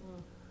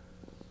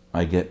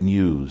 I get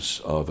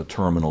news of a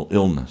terminal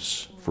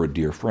illness for a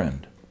dear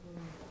friend.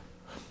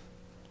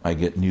 I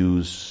get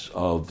news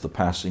of the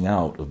passing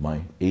out of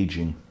my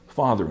aging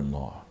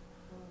father-in-law.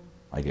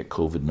 I get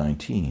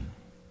COVID-19.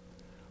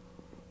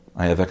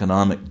 I have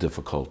economic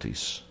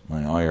difficulties.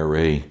 My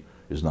IRA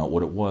is not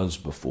what it was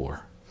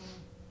before.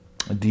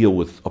 I deal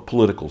with a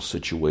political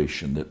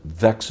situation that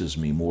vexes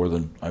me more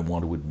than I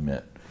want to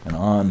admit. And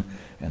on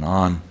and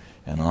on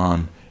and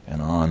on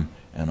and on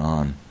and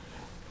on.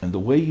 And the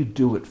way you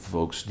do it,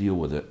 folks, deal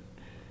with it,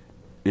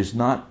 is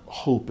not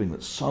hoping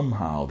that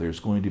somehow there's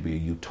going to be a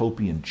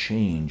utopian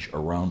change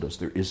around us.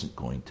 There isn't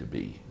going to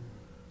be.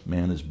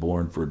 Man is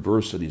born for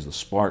adversities, the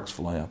sparks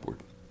fly upward.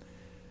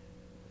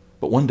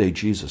 But one day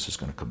Jesus is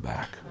going to come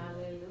back.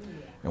 Hallelujah.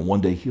 And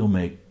one day he'll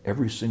make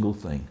every single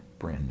thing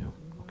brand new.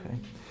 Okay?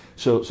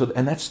 So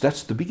and that's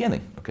the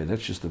beginning. Okay,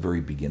 that's just the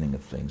very beginning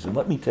of things. And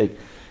let me take,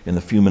 in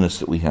the few minutes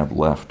that we have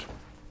left,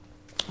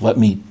 let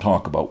me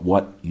talk about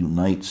what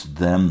unites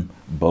them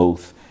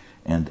both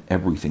and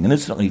everything. And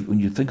instantly, when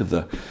you think of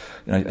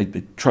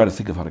I try to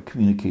think of how to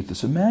communicate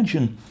this.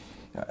 Imagine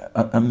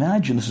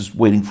this is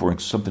waiting for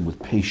something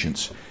with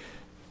patience.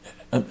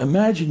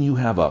 Imagine you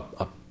have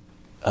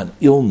an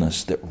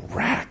illness that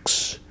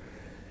racks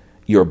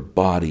your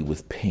body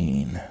with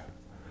pain,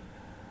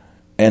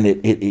 and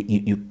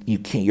you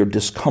can't. You're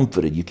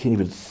discomfited. You can't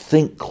even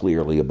think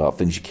clearly about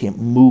things. You can't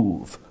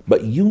move,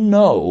 but you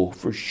know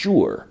for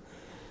sure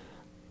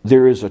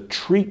there is a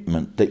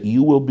treatment that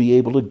you will be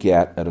able to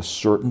get at a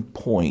certain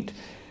point,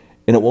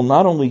 and it will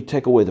not only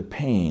take away the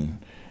pain,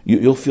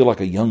 you'll feel like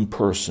a young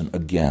person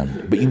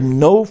again, but you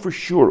know for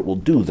sure it will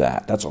do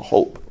that. That's a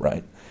hope,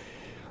 right?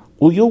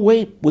 Well, you'll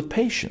wait with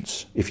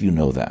patience if you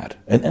know that.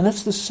 And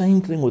that's the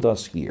same thing with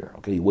us here.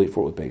 Okay, you wait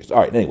for it with patience. All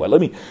right, anyway,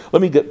 let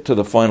me get to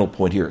the final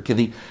point here.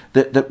 Okay,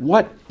 that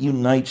what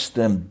unites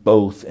them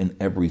both in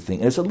everything.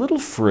 And it's a little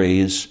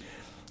phrase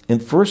in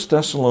 1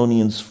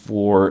 Thessalonians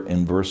 4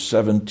 and verse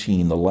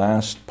 17, the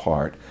last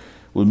part.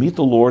 We'll meet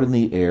the Lord in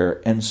the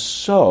air, and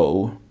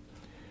so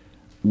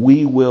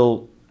we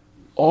will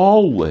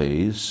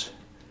always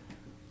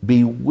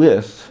be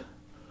with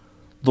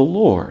the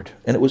Lord.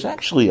 And it was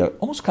actually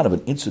almost kind of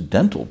an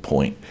incidental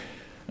point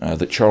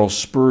that Charles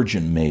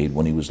Spurgeon made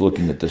when he was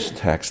looking at this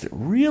text. It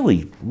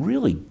really,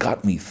 really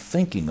got me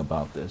thinking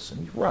about this,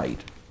 and he's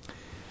right.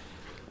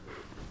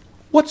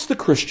 What's the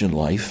Christian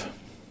life?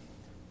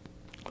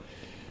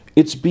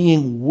 It's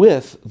being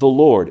with the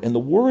Lord. And the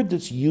word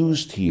that's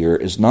used here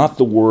is not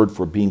the word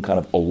for being kind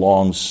of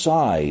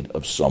alongside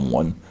of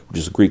someone, which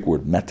is the Greek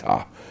word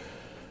meta,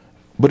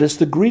 but it's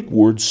the Greek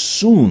word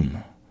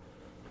soon,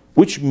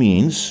 which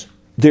means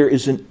there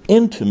is an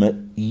intimate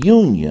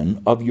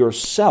union of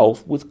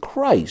yourself with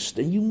Christ.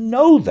 And you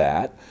know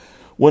that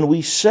when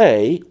we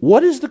say,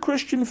 what is the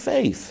Christian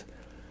faith?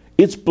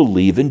 It's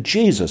believe in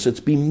Jesus. It's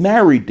be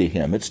married to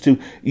him. It's to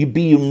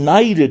be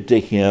united to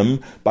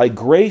him by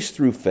grace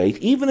through faith,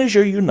 even as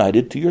you're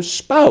united to your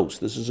spouse.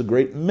 This is a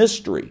great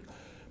mystery,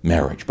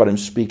 marriage. But I'm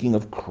speaking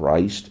of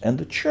Christ and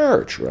the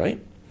church,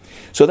 right?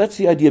 So that's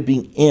the idea of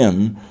being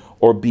in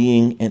or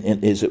being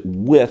in is it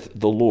with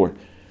the Lord.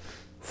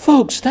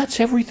 Folks, that's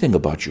everything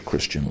about your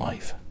Christian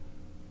life.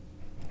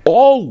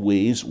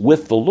 Always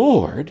with the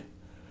Lord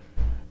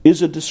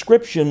is a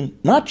description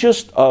not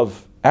just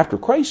of after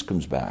Christ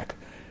comes back.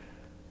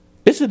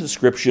 It's a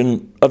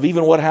description of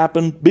even what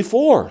happened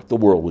before the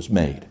world was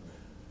made.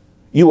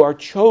 You are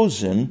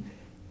chosen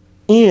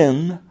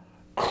in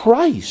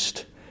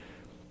Christ.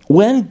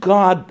 When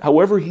God,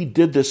 however he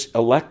did this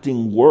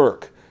electing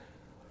work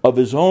of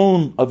his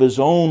own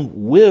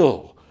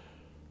will,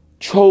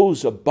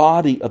 chose a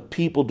body of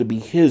people to be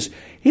his,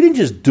 he didn't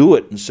just do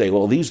it and say,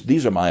 well,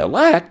 these are my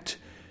elect.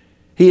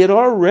 He had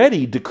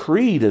already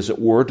decreed, as it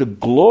were, to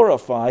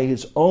glorify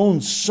his own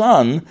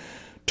Son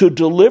to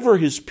deliver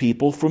his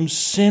people from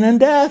sin and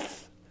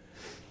death.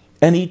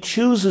 And he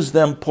chooses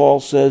them, Paul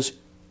says,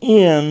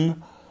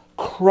 in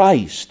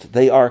Christ.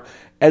 They are,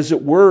 as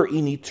it were,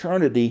 in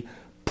eternity,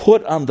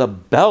 put on the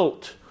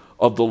belt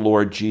of the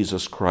Lord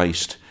Jesus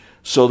Christ,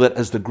 so that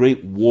as the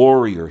great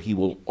warrior, he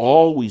will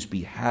always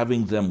be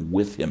having them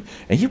with him.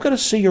 And you've got to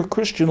see your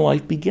Christian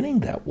life beginning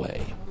that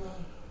way.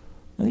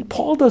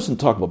 Paul doesn't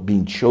talk about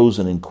being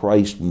chosen in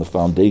Christ from the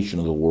foundation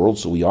of the world,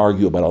 so we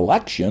argue about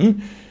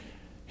election.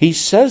 He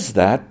says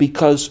that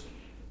because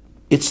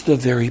it's the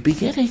very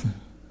beginning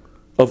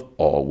of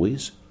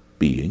always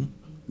being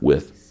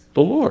with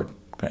the Lord.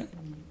 Okay?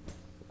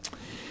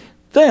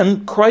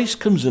 Then Christ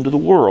comes into the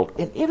world,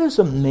 and it is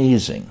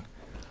amazing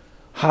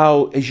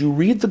how, as you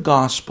read the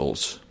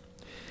Gospels,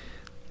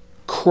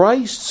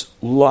 Christ's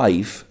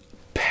life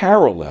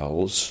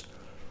parallels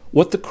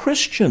what the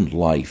Christian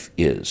life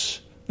is.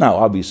 Now,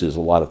 obviously, there's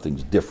a lot of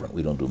things different.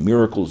 We don't do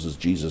miracles as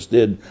Jesus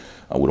did.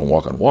 We don't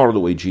walk on water the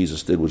way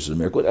Jesus did, which is a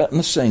miracle. I'm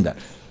not saying that.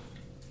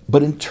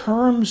 But in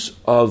terms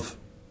of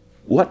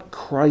what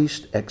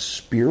Christ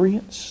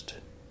experienced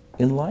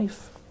in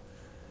life,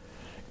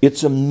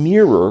 it's a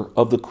mirror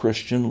of the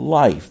Christian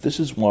life. This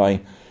is why,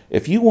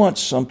 if you want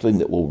something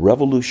that will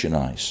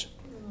revolutionize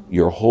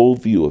your whole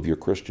view of your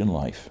Christian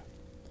life,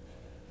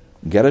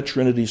 get a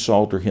Trinity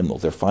Psalter hymnal.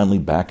 They're finally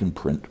back in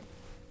print.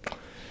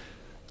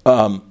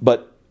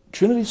 But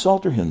Trinity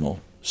Psalter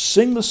hymnal,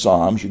 sing the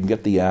Psalms. You can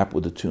get the app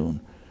with the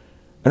tune.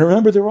 And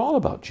remember, they're all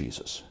about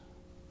Jesus.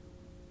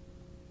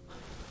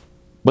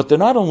 But they're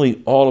not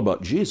only all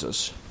about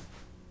Jesus.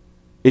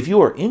 If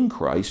you are in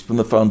Christ from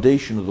the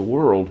foundation of the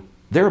world,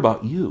 they're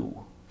about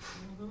you.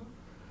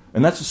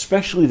 And that's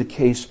especially the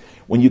case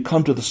when you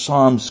come to the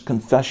Psalms'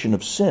 confession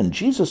of sin.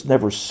 Jesus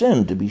never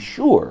sinned, to be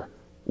sure.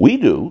 We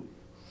do.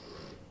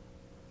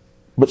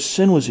 But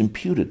sin was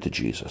imputed to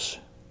Jesus.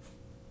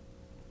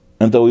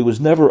 And though he was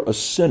never a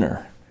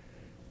sinner,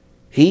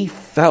 he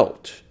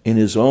felt in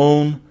his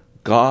own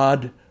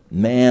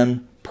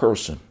God-man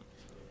person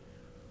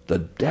the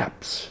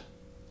depths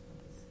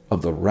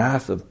of the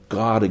wrath of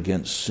God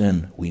against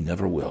sin. We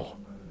never will.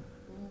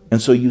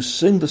 And so you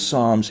sing the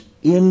Psalms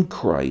in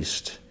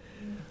Christ,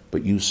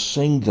 but you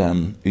sing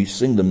them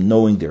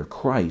knowing they're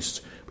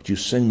Christ, but you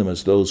sing them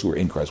as those who are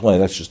in Christ. Well,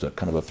 that's just a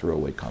kind of a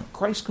throwaway comment.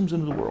 Christ comes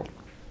into the world.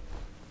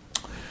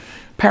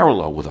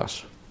 Parallel with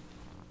us.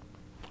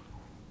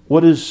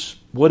 What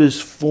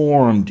is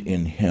formed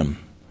in him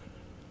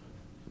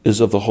is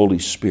of the Holy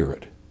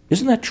Spirit.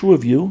 Isn't that true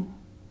of you?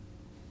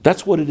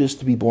 That's what it is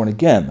to be born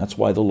again. That's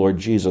why the Lord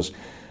Jesus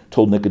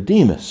told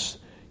Nicodemus,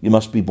 you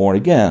must be born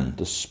again.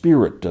 The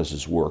Spirit does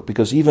his work.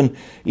 Because even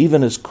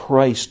as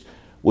Christ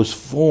was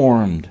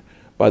formed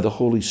by the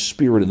Holy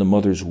Spirit in the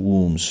mother's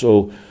womb,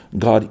 so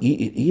God,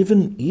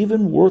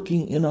 even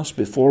working in us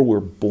before we're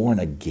born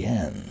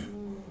again,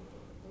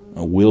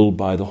 will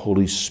by the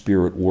Holy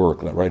Spirit work.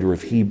 The writer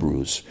of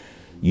Hebrews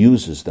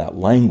uses that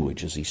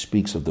language as he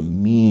speaks of the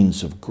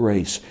means of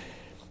grace.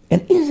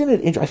 And isn't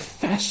it interesting? I'm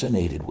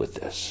fascinated with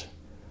this.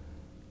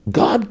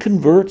 God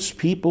converts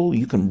people.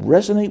 You can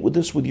resonate with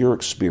this with your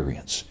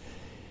experience.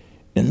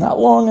 And not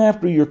long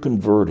after you're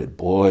converted,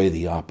 boy,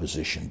 the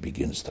opposition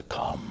begins to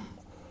come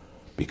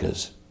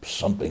because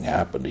something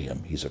happened to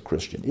him. He's a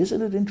Christian.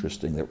 Isn't it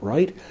interesting that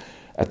right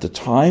at the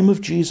time of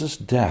Jesus'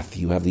 death,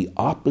 you have the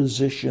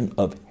opposition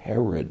of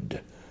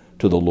Herod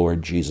to the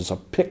Lord Jesus, a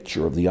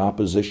picture of the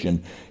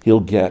opposition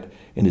he'll get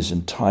in his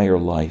entire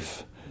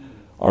life.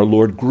 Our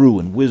Lord grew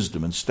in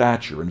wisdom and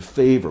stature and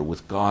favor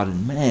with God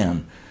and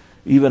man,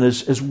 even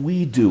as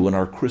we do in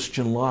our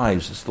Christian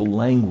lives. It's the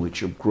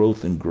language of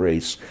growth and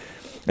grace.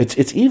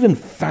 It's even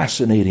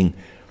fascinating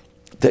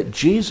that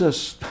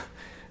Jesus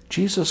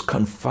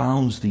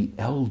confounds the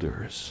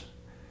elders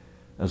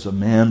as a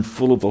man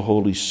full of the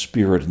Holy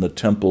Spirit in the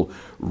temple,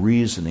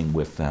 reasoning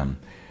with them.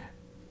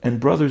 And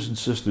brothers and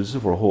sisters, this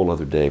is for a whole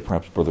other day.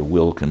 Perhaps Brother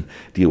Will can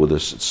deal with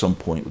this at some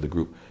point with the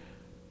group.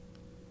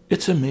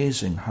 It's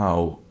amazing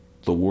how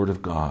the Word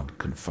of God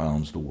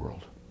confounds the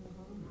world.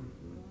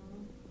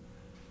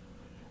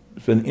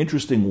 It's been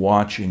interesting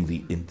watching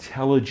the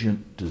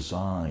intelligent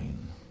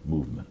design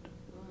movement.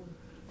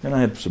 And I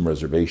have some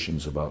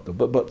reservations about them,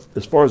 but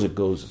as far as it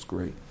goes, it's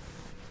great.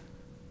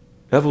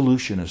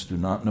 Evolutionists do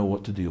not know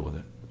what to deal with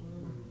it.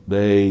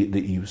 They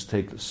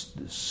take this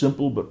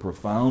simple but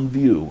profound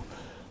view.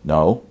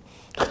 No,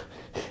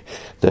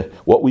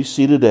 what we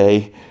see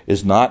today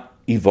is not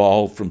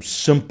evolved from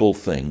simple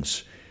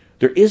things.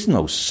 There is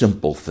no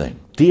simple thing.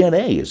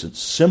 DNA isn't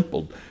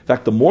simple. In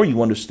fact, the more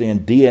you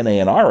understand DNA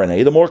and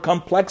RNA, the more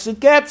complex it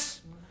gets.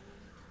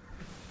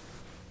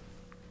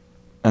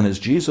 And as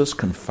Jesus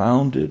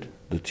confounded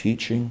the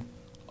teaching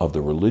of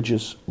the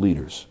religious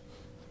leaders,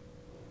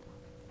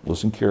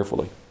 listen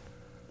carefully.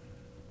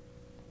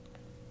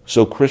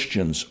 So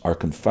Christians are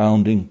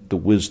confounding the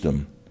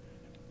wisdom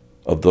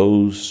of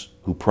those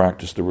who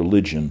practice the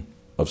religion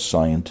of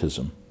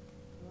scientism.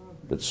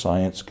 That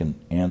science can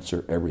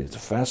answer everything.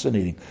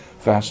 It's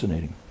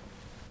fascinating.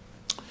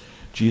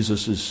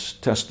 Jesus is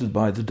tested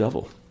by the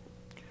devil.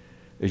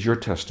 As you're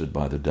tested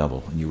by the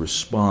devil and you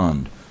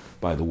respond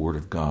by the Word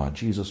of God.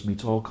 Jesus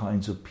meets all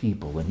kinds of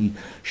people and he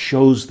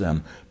shows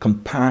them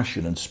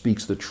compassion and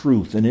speaks the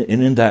truth. And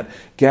in that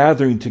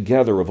gathering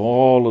together of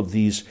all of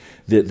these,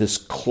 this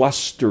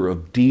cluster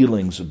of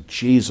dealings of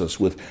Jesus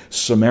with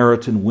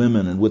Samaritan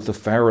women and with the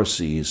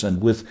Pharisees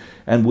and with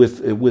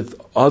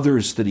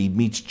others that he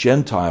meets,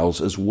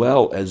 Gentiles as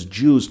well as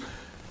Jews.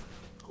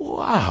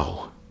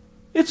 Wow!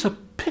 It's a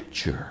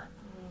picture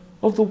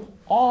of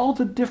all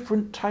the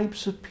different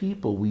types of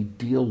people we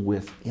deal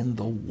with in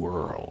the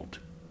world.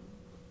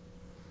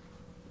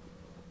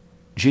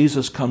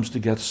 Jesus comes to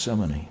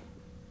Gethsemane,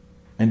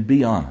 and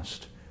be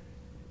honest,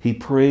 he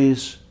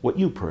prays what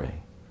you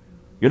pray.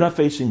 You're not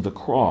facing the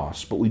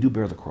cross, but we do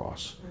bear the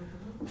cross.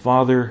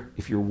 Father,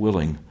 if you're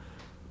willing,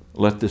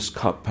 let this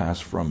cup pass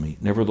from me.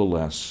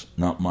 Nevertheless,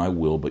 not my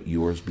will, but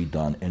yours be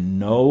done. And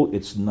no,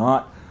 it's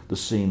not the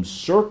same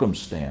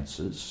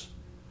circumstances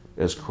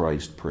as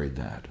Christ prayed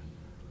that.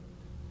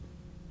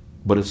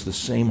 But it's the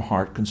same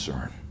heart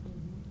concern.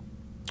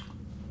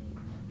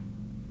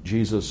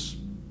 Jesus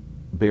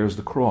bears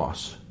the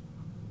cross.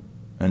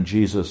 And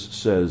Jesus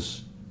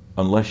says,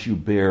 unless you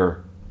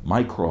bear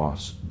my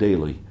cross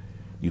daily,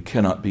 you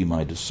cannot be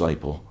my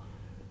disciple.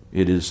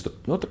 It is, you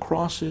know what the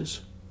cross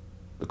is?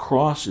 The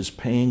cross is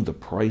paying the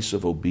price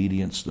of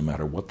obedience no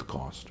matter what the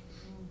cost.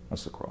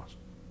 That's the cross.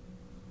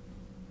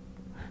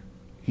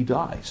 He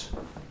dies.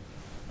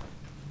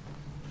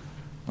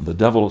 And the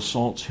devil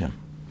assaults him.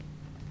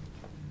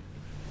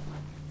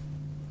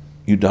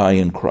 You die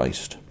in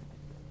Christ,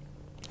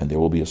 and there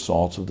will be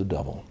assaults of the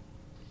devil.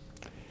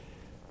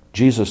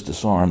 Jesus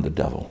disarmed the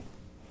devil,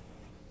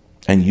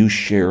 and you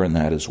share in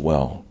that as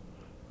well.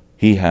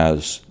 He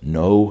has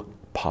no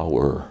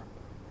power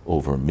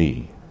over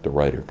me, the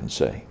writer can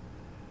say.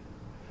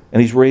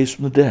 And he's raised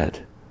from the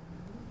dead,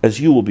 as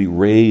you will be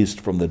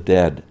raised from the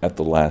dead at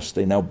the last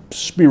day. Now,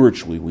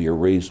 spiritually, we are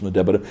raised from the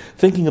dead, but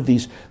thinking of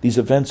these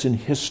events in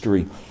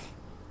history,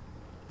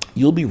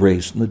 you'll be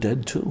raised from the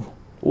dead too.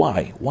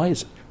 Why? Why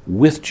is it?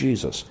 With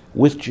Jesus,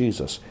 with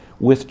Jesus,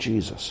 with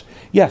Jesus.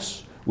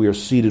 Yes, we are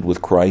seated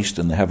with Christ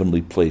in the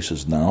heavenly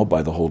places now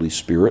by the Holy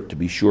Spirit, to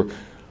be sure.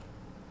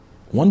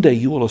 One day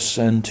you will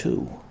ascend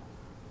too.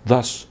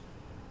 Thus,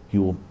 he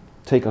will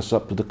take us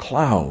up to the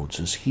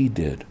clouds as he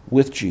did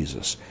with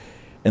Jesus.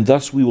 And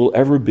thus we will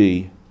ever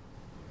be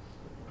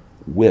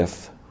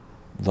with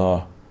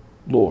the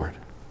Lord.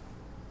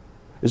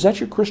 Is that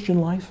your Christian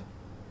life?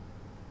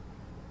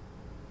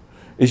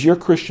 Is your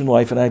Christian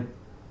life, and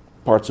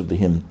parts of the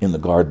hymn in the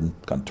garden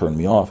kind of turned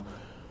me off,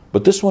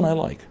 but this one I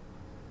like.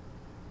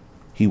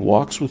 He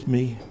walks with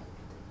me,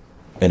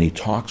 and he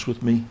talks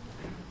with me,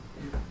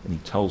 and he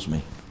tells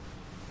me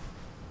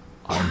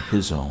I'm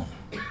his own.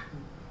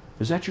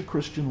 Is that your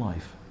Christian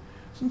life?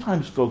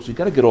 Sometimes, folks, you've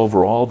got to get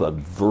over all the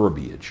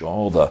verbiage,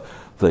 all the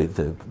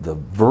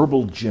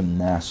verbal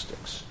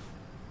gymnastics.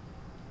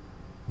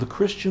 The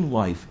Christian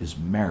life is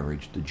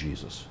marriage to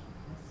Jesus.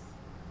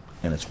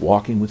 And it's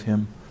walking with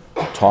him,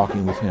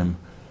 talking with him,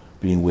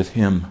 being with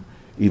him,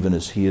 even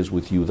as he is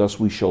with you. Thus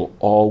we shall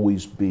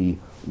always be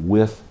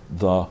with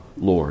the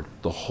Lord.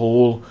 The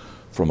whole,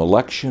 from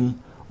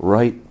election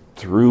right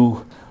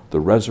through the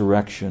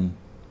resurrection,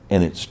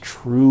 and it's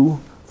true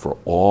for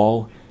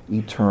all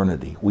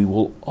eternity. We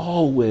will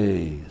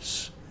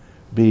always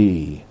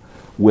be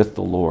with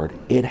the Lord.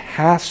 It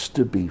has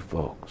to be,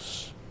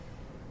 folks.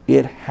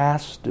 It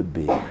has to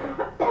be.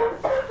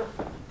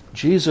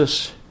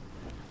 Jesus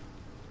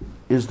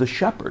is the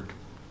shepherd,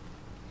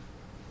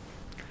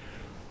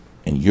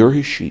 and you're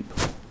his sheep,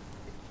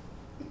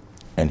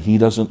 and he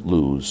doesn't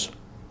lose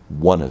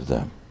one of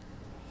them.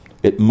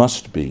 It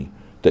must be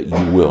that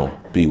you will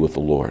be with the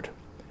Lord.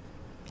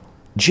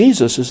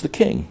 Jesus is the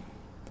king,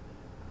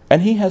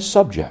 and he has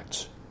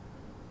subjects,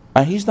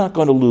 and he's not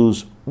going to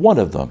lose one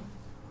of them.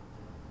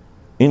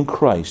 In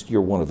Christ,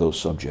 you're one of those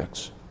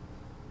subjects.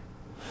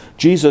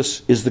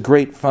 Jesus is the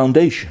great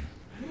foundation,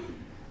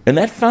 and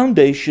that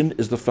foundation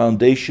is the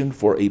foundation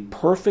for a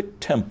perfect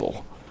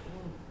temple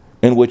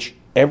in which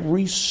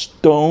every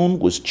stone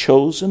was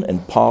chosen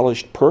and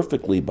polished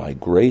perfectly by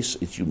grace.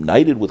 It's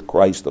united with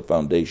Christ, the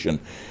foundation.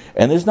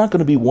 And there's not going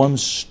to be one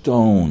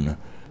stone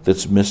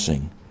that's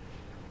missing.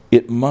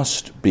 It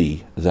must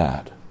be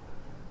that.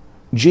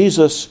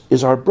 Jesus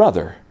is our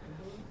brother.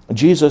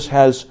 Jesus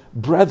has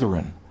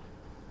brethren.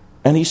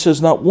 And he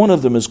says, not one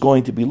of them is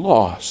going to be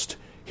lost.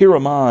 Here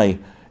am I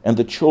and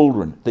the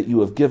children that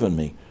you have given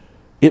me.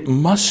 It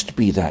must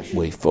be that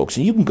way, folks.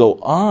 And you can go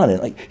on.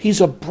 And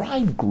he's a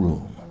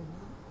bridegroom.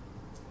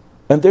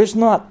 And there's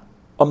not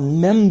a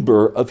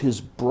member of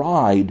his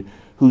bride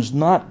who's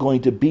not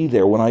going to be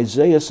there. When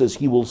Isaiah says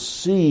he will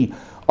see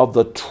of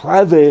the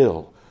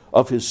travail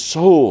of his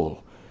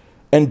soul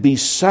and be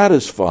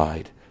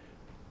satisfied.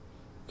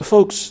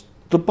 Folks,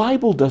 the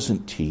Bible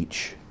doesn't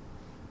teach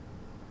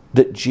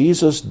that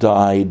Jesus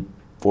died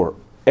for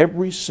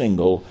every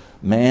single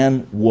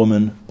man,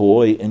 woman,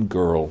 boy, and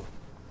girl,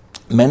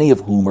 many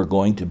of whom are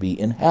going to be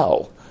in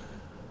hell.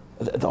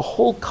 The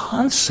whole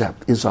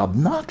concept is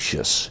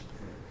obnoxious.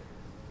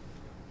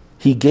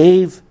 He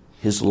gave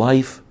his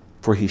life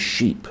for his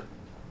sheep.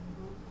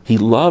 He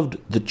loved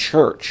the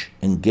church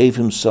and gave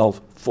himself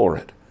for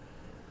it.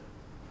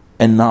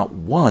 And not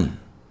one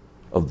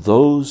of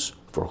those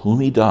for whom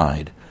he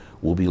died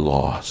will be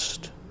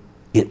lost.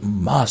 It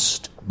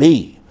must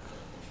be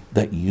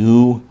that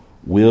you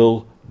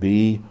will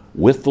be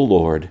with the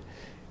Lord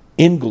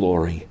in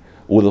glory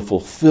with a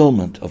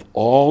fulfillment of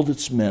all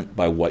that's meant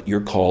by what you're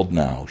called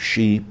now,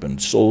 sheep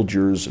and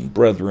soldiers and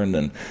brethren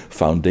and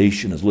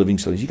foundation as living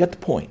stones. You got the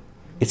point.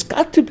 It's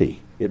got to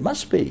be. It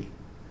must be.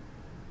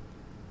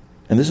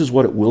 And this is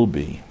what it will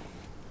be.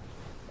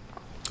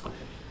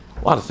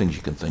 A lot of things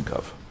you can think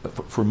of.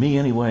 But for me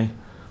anyway,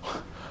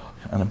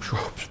 and I'm sure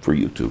for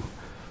you too,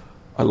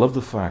 I love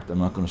the fact I'm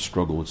not going to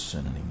struggle with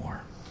sin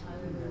anymore.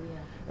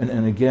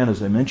 And again,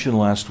 as I mentioned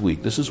last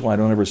week, this is why I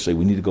don't ever say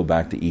we need to go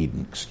back to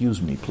Eden. Excuse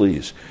me,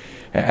 please.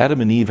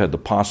 Adam and Eve had the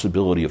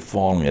possibility of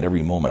falling at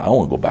every moment. I don't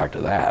want to go back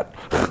to that.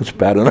 It's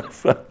bad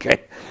enough.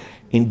 Okay.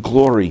 In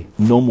glory,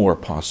 no more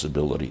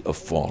possibility of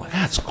falling.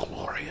 That's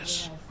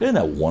glorious. Isn't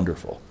that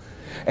wonderful?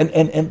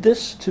 And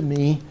this, to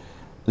me,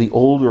 the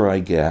older I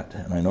get,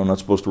 and I know I'm not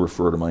supposed to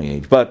refer to my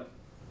age, but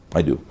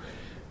I do.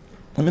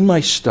 I'm in my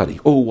study.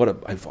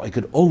 If I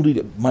could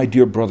only, my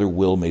dear brother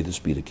Will, may this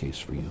be the case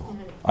for you.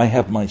 I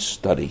have my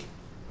study,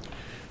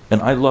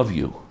 and I love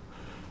you.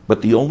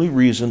 But the only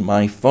reason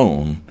my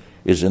phone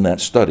is in that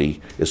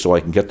study is so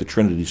I can get the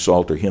Trinity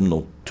Psalter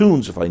hymnal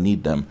tunes if I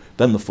need them.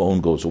 Then the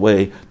phone goes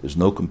away. There's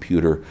no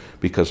computer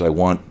because I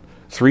want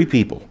 3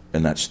 people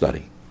in that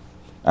study.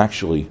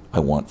 Actually, I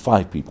want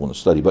 5 people in the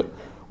study, but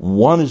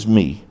 1 is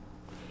me.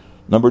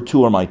 Number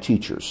 2 are my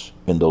teachers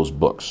in those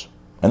books.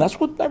 And that's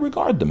what I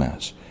regard them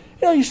as.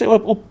 You say,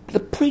 well, the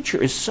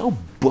preacher is so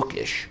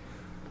bookish.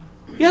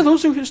 Yeah,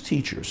 those are his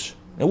teachers.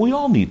 And we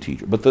all need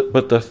teachers. But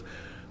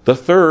the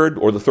third,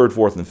 or the third,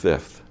 fourth, and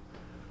fifth,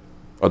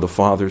 are the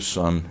Father,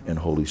 Son, and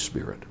Holy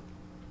Spirit.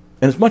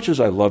 And as much as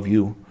I love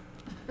you,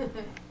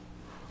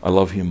 I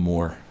love him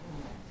more.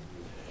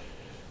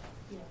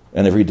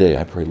 And every day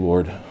I pray,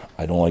 Lord,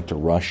 I don't like to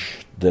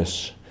rush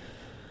this.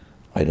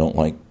 I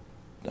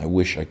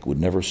wish I would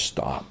never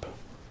stop.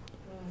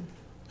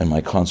 And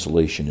my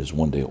consolation is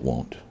one day it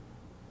won't.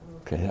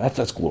 Okay,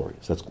 that's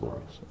glorious. That's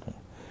glorious. Okay.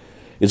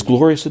 It's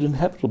glorious that in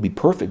heaven will be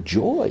perfect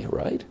joy,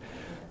 right?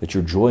 That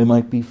your joy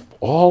might be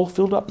all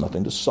filled up,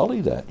 nothing to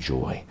sully that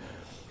joy.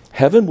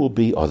 Heaven will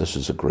be, this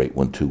is a great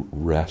one too,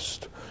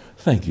 rest.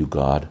 Thank you,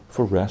 God,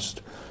 for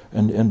rest.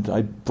 And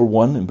I, for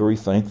one, am very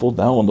thankful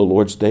now on the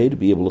Lord's Day to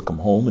be able to come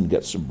home and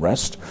get some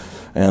rest.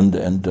 But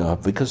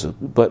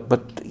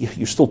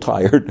you're still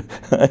tired.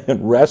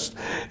 And rest,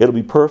 it'll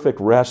be perfect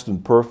rest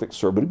and perfect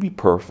service. It'll be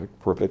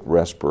perfect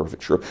rest,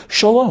 perfect sure.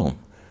 Shalom,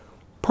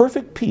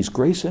 perfect peace,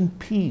 grace and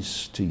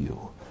peace to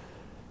you.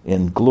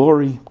 In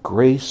glory,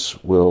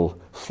 grace will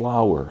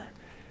flower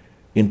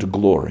into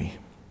glory,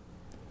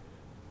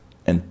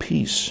 and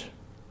peace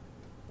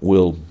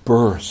will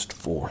burst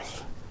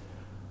forth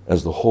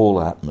as the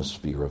whole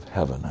atmosphere of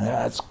heaven.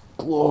 That's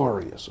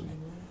glorious.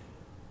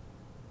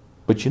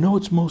 But you know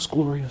what's most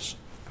glorious?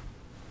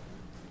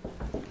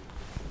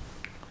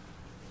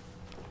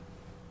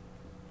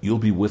 You'll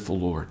be with the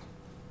Lord.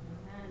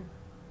 Amen.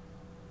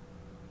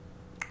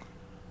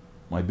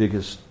 My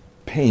biggest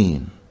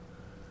pain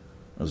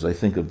as I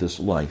think of this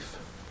life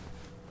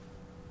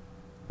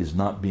is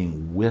not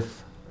being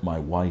with my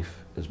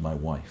wife as my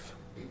wife.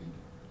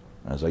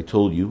 As I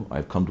told you,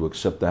 I've come to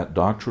accept that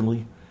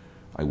doctrinally.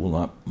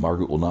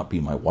 Margaret will not be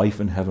my wife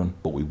in heaven,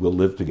 but we will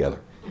live together.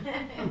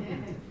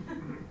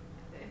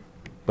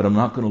 But I'm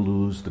not going to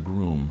lose the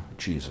groom,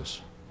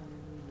 Jesus.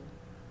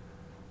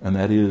 And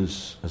that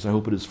is, as I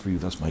hope it is for you,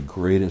 that's my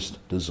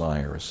greatest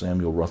desire. As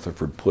Samuel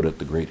Rutherford put it,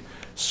 the great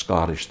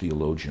Scottish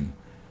theologian,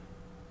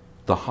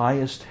 the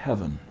highest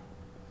heaven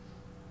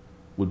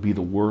would be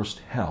the worst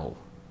hell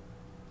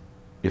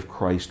if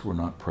Christ were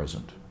not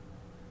present.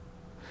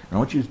 And I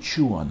want you to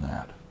chew on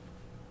that.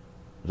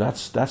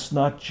 That's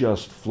not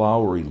just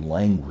flowery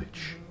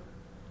language.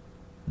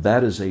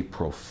 That is a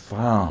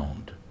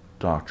profound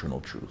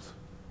doctrinal truth.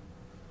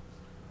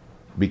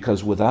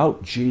 Because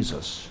without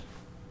Jesus,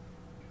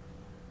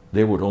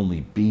 there would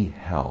only be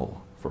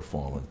hell for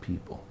fallen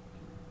people.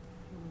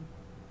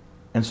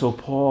 And so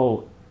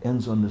Paul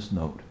ends on this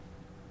note.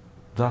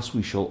 Thus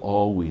we shall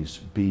always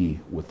be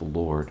with the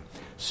Lord.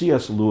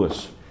 C.S.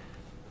 Lewis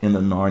in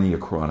the Narnia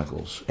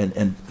Chronicles.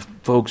 And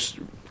folks,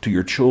 to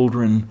your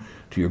children,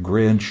 to your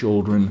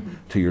grandchildren,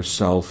 to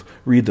yourself,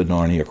 read the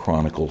Narnia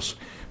Chronicles.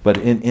 But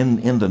in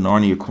the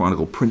Narnia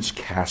Chronicle, Prince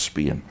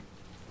Caspian,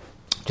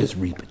 just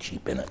read the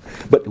cheap in it.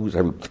 But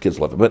the kids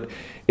love it. But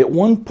at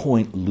one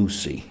point,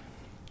 Lucy,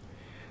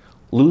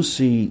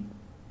 and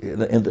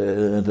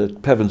the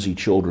Pevensey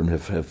children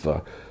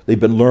they've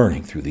been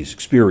learning through these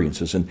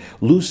experiences, and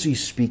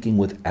Lucy's speaking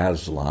with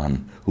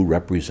Aslan, who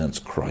represents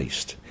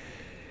Christ.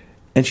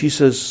 And she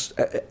says,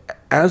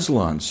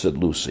 Aslan, said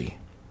Lucy,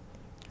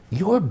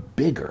 you're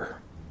bigger.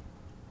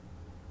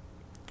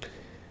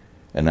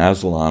 And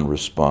Aslan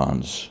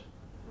responds,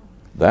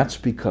 that's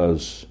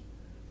because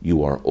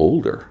you are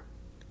older,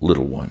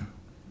 little one.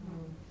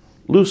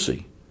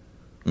 Lucy,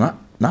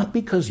 not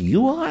because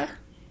you are?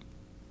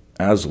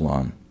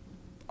 Aslan,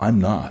 I'm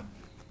not.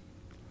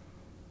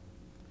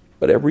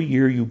 But every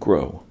year you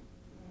grow,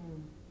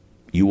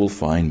 you will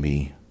find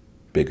me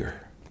bigger.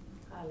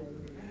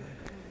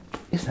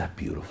 Isn't that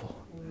beautiful?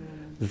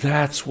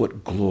 That's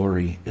what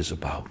glory is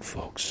about,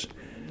 folks.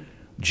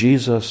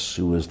 Jesus,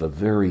 who is the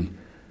very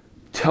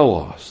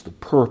telos, the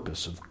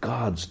purpose of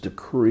God's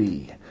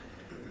decree,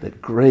 that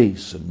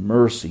grace and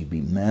mercy be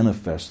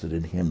manifested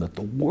in him, that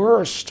the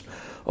worst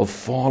of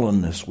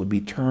fallenness would be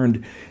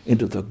turned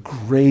into the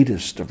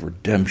greatest of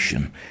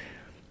redemption.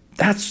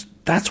 That's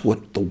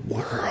what the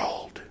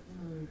world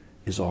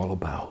is all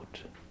about.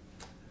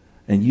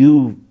 And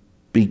you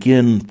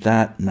begin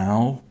that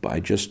now by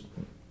just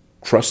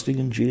trusting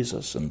in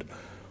Jesus and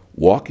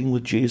walking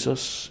with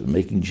Jesus and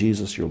making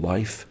Jesus your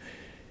life.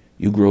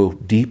 You grow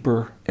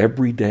deeper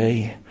every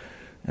day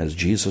as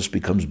Jesus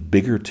becomes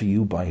bigger to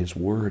you by his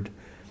word.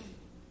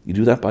 You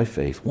do that by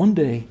faith. One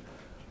day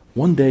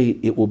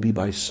it will be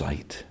by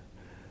sight.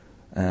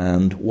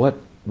 And what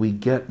we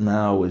get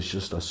now is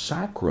just a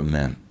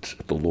sacrament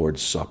at the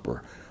Lord's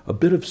Supper. A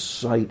bit of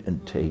sight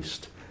and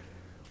taste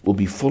will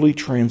be fully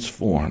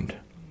transformed.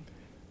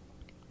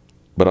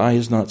 But eye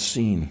has not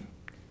seen,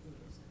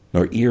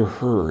 nor ear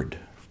heard,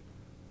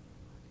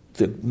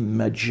 the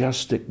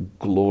majestic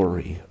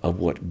glory of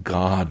what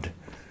God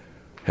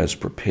has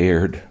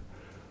prepared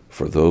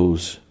for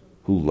those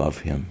who love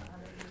him.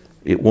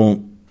 It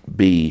won't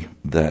be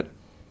that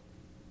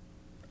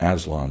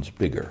Aslan's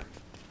bigger,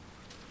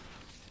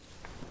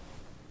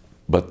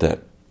 but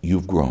that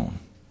you've grown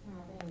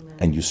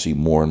and you see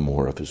more and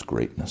more of his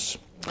greatness.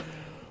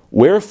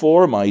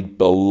 Wherefore, my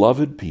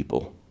beloved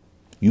people,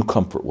 you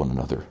comfort one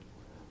another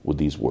with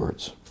these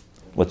words.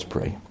 Let's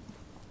pray.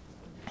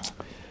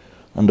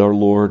 And our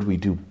Lord, we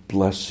do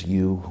bless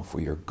you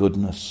for your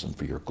goodness and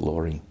for your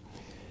glory.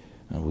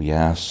 And we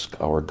ask,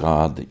 our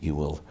God, that you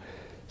will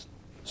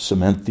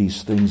cement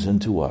these things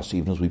into us,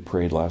 even as we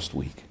prayed last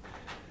week,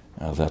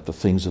 that the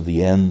things of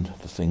the end,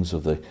 the things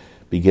of the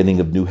beginning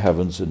of new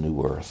heavens and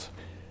new earth,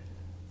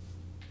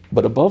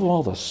 but above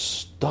all the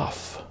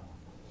stuff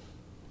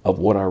of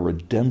what our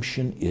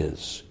redemption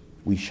is,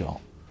 we shall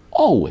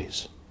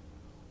always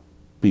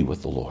be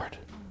with the Lord.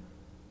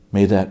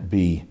 May that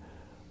be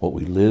what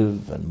we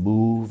live and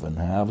move and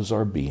have as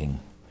our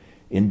being.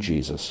 In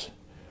Jesus,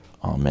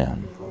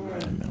 amen.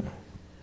 Amen.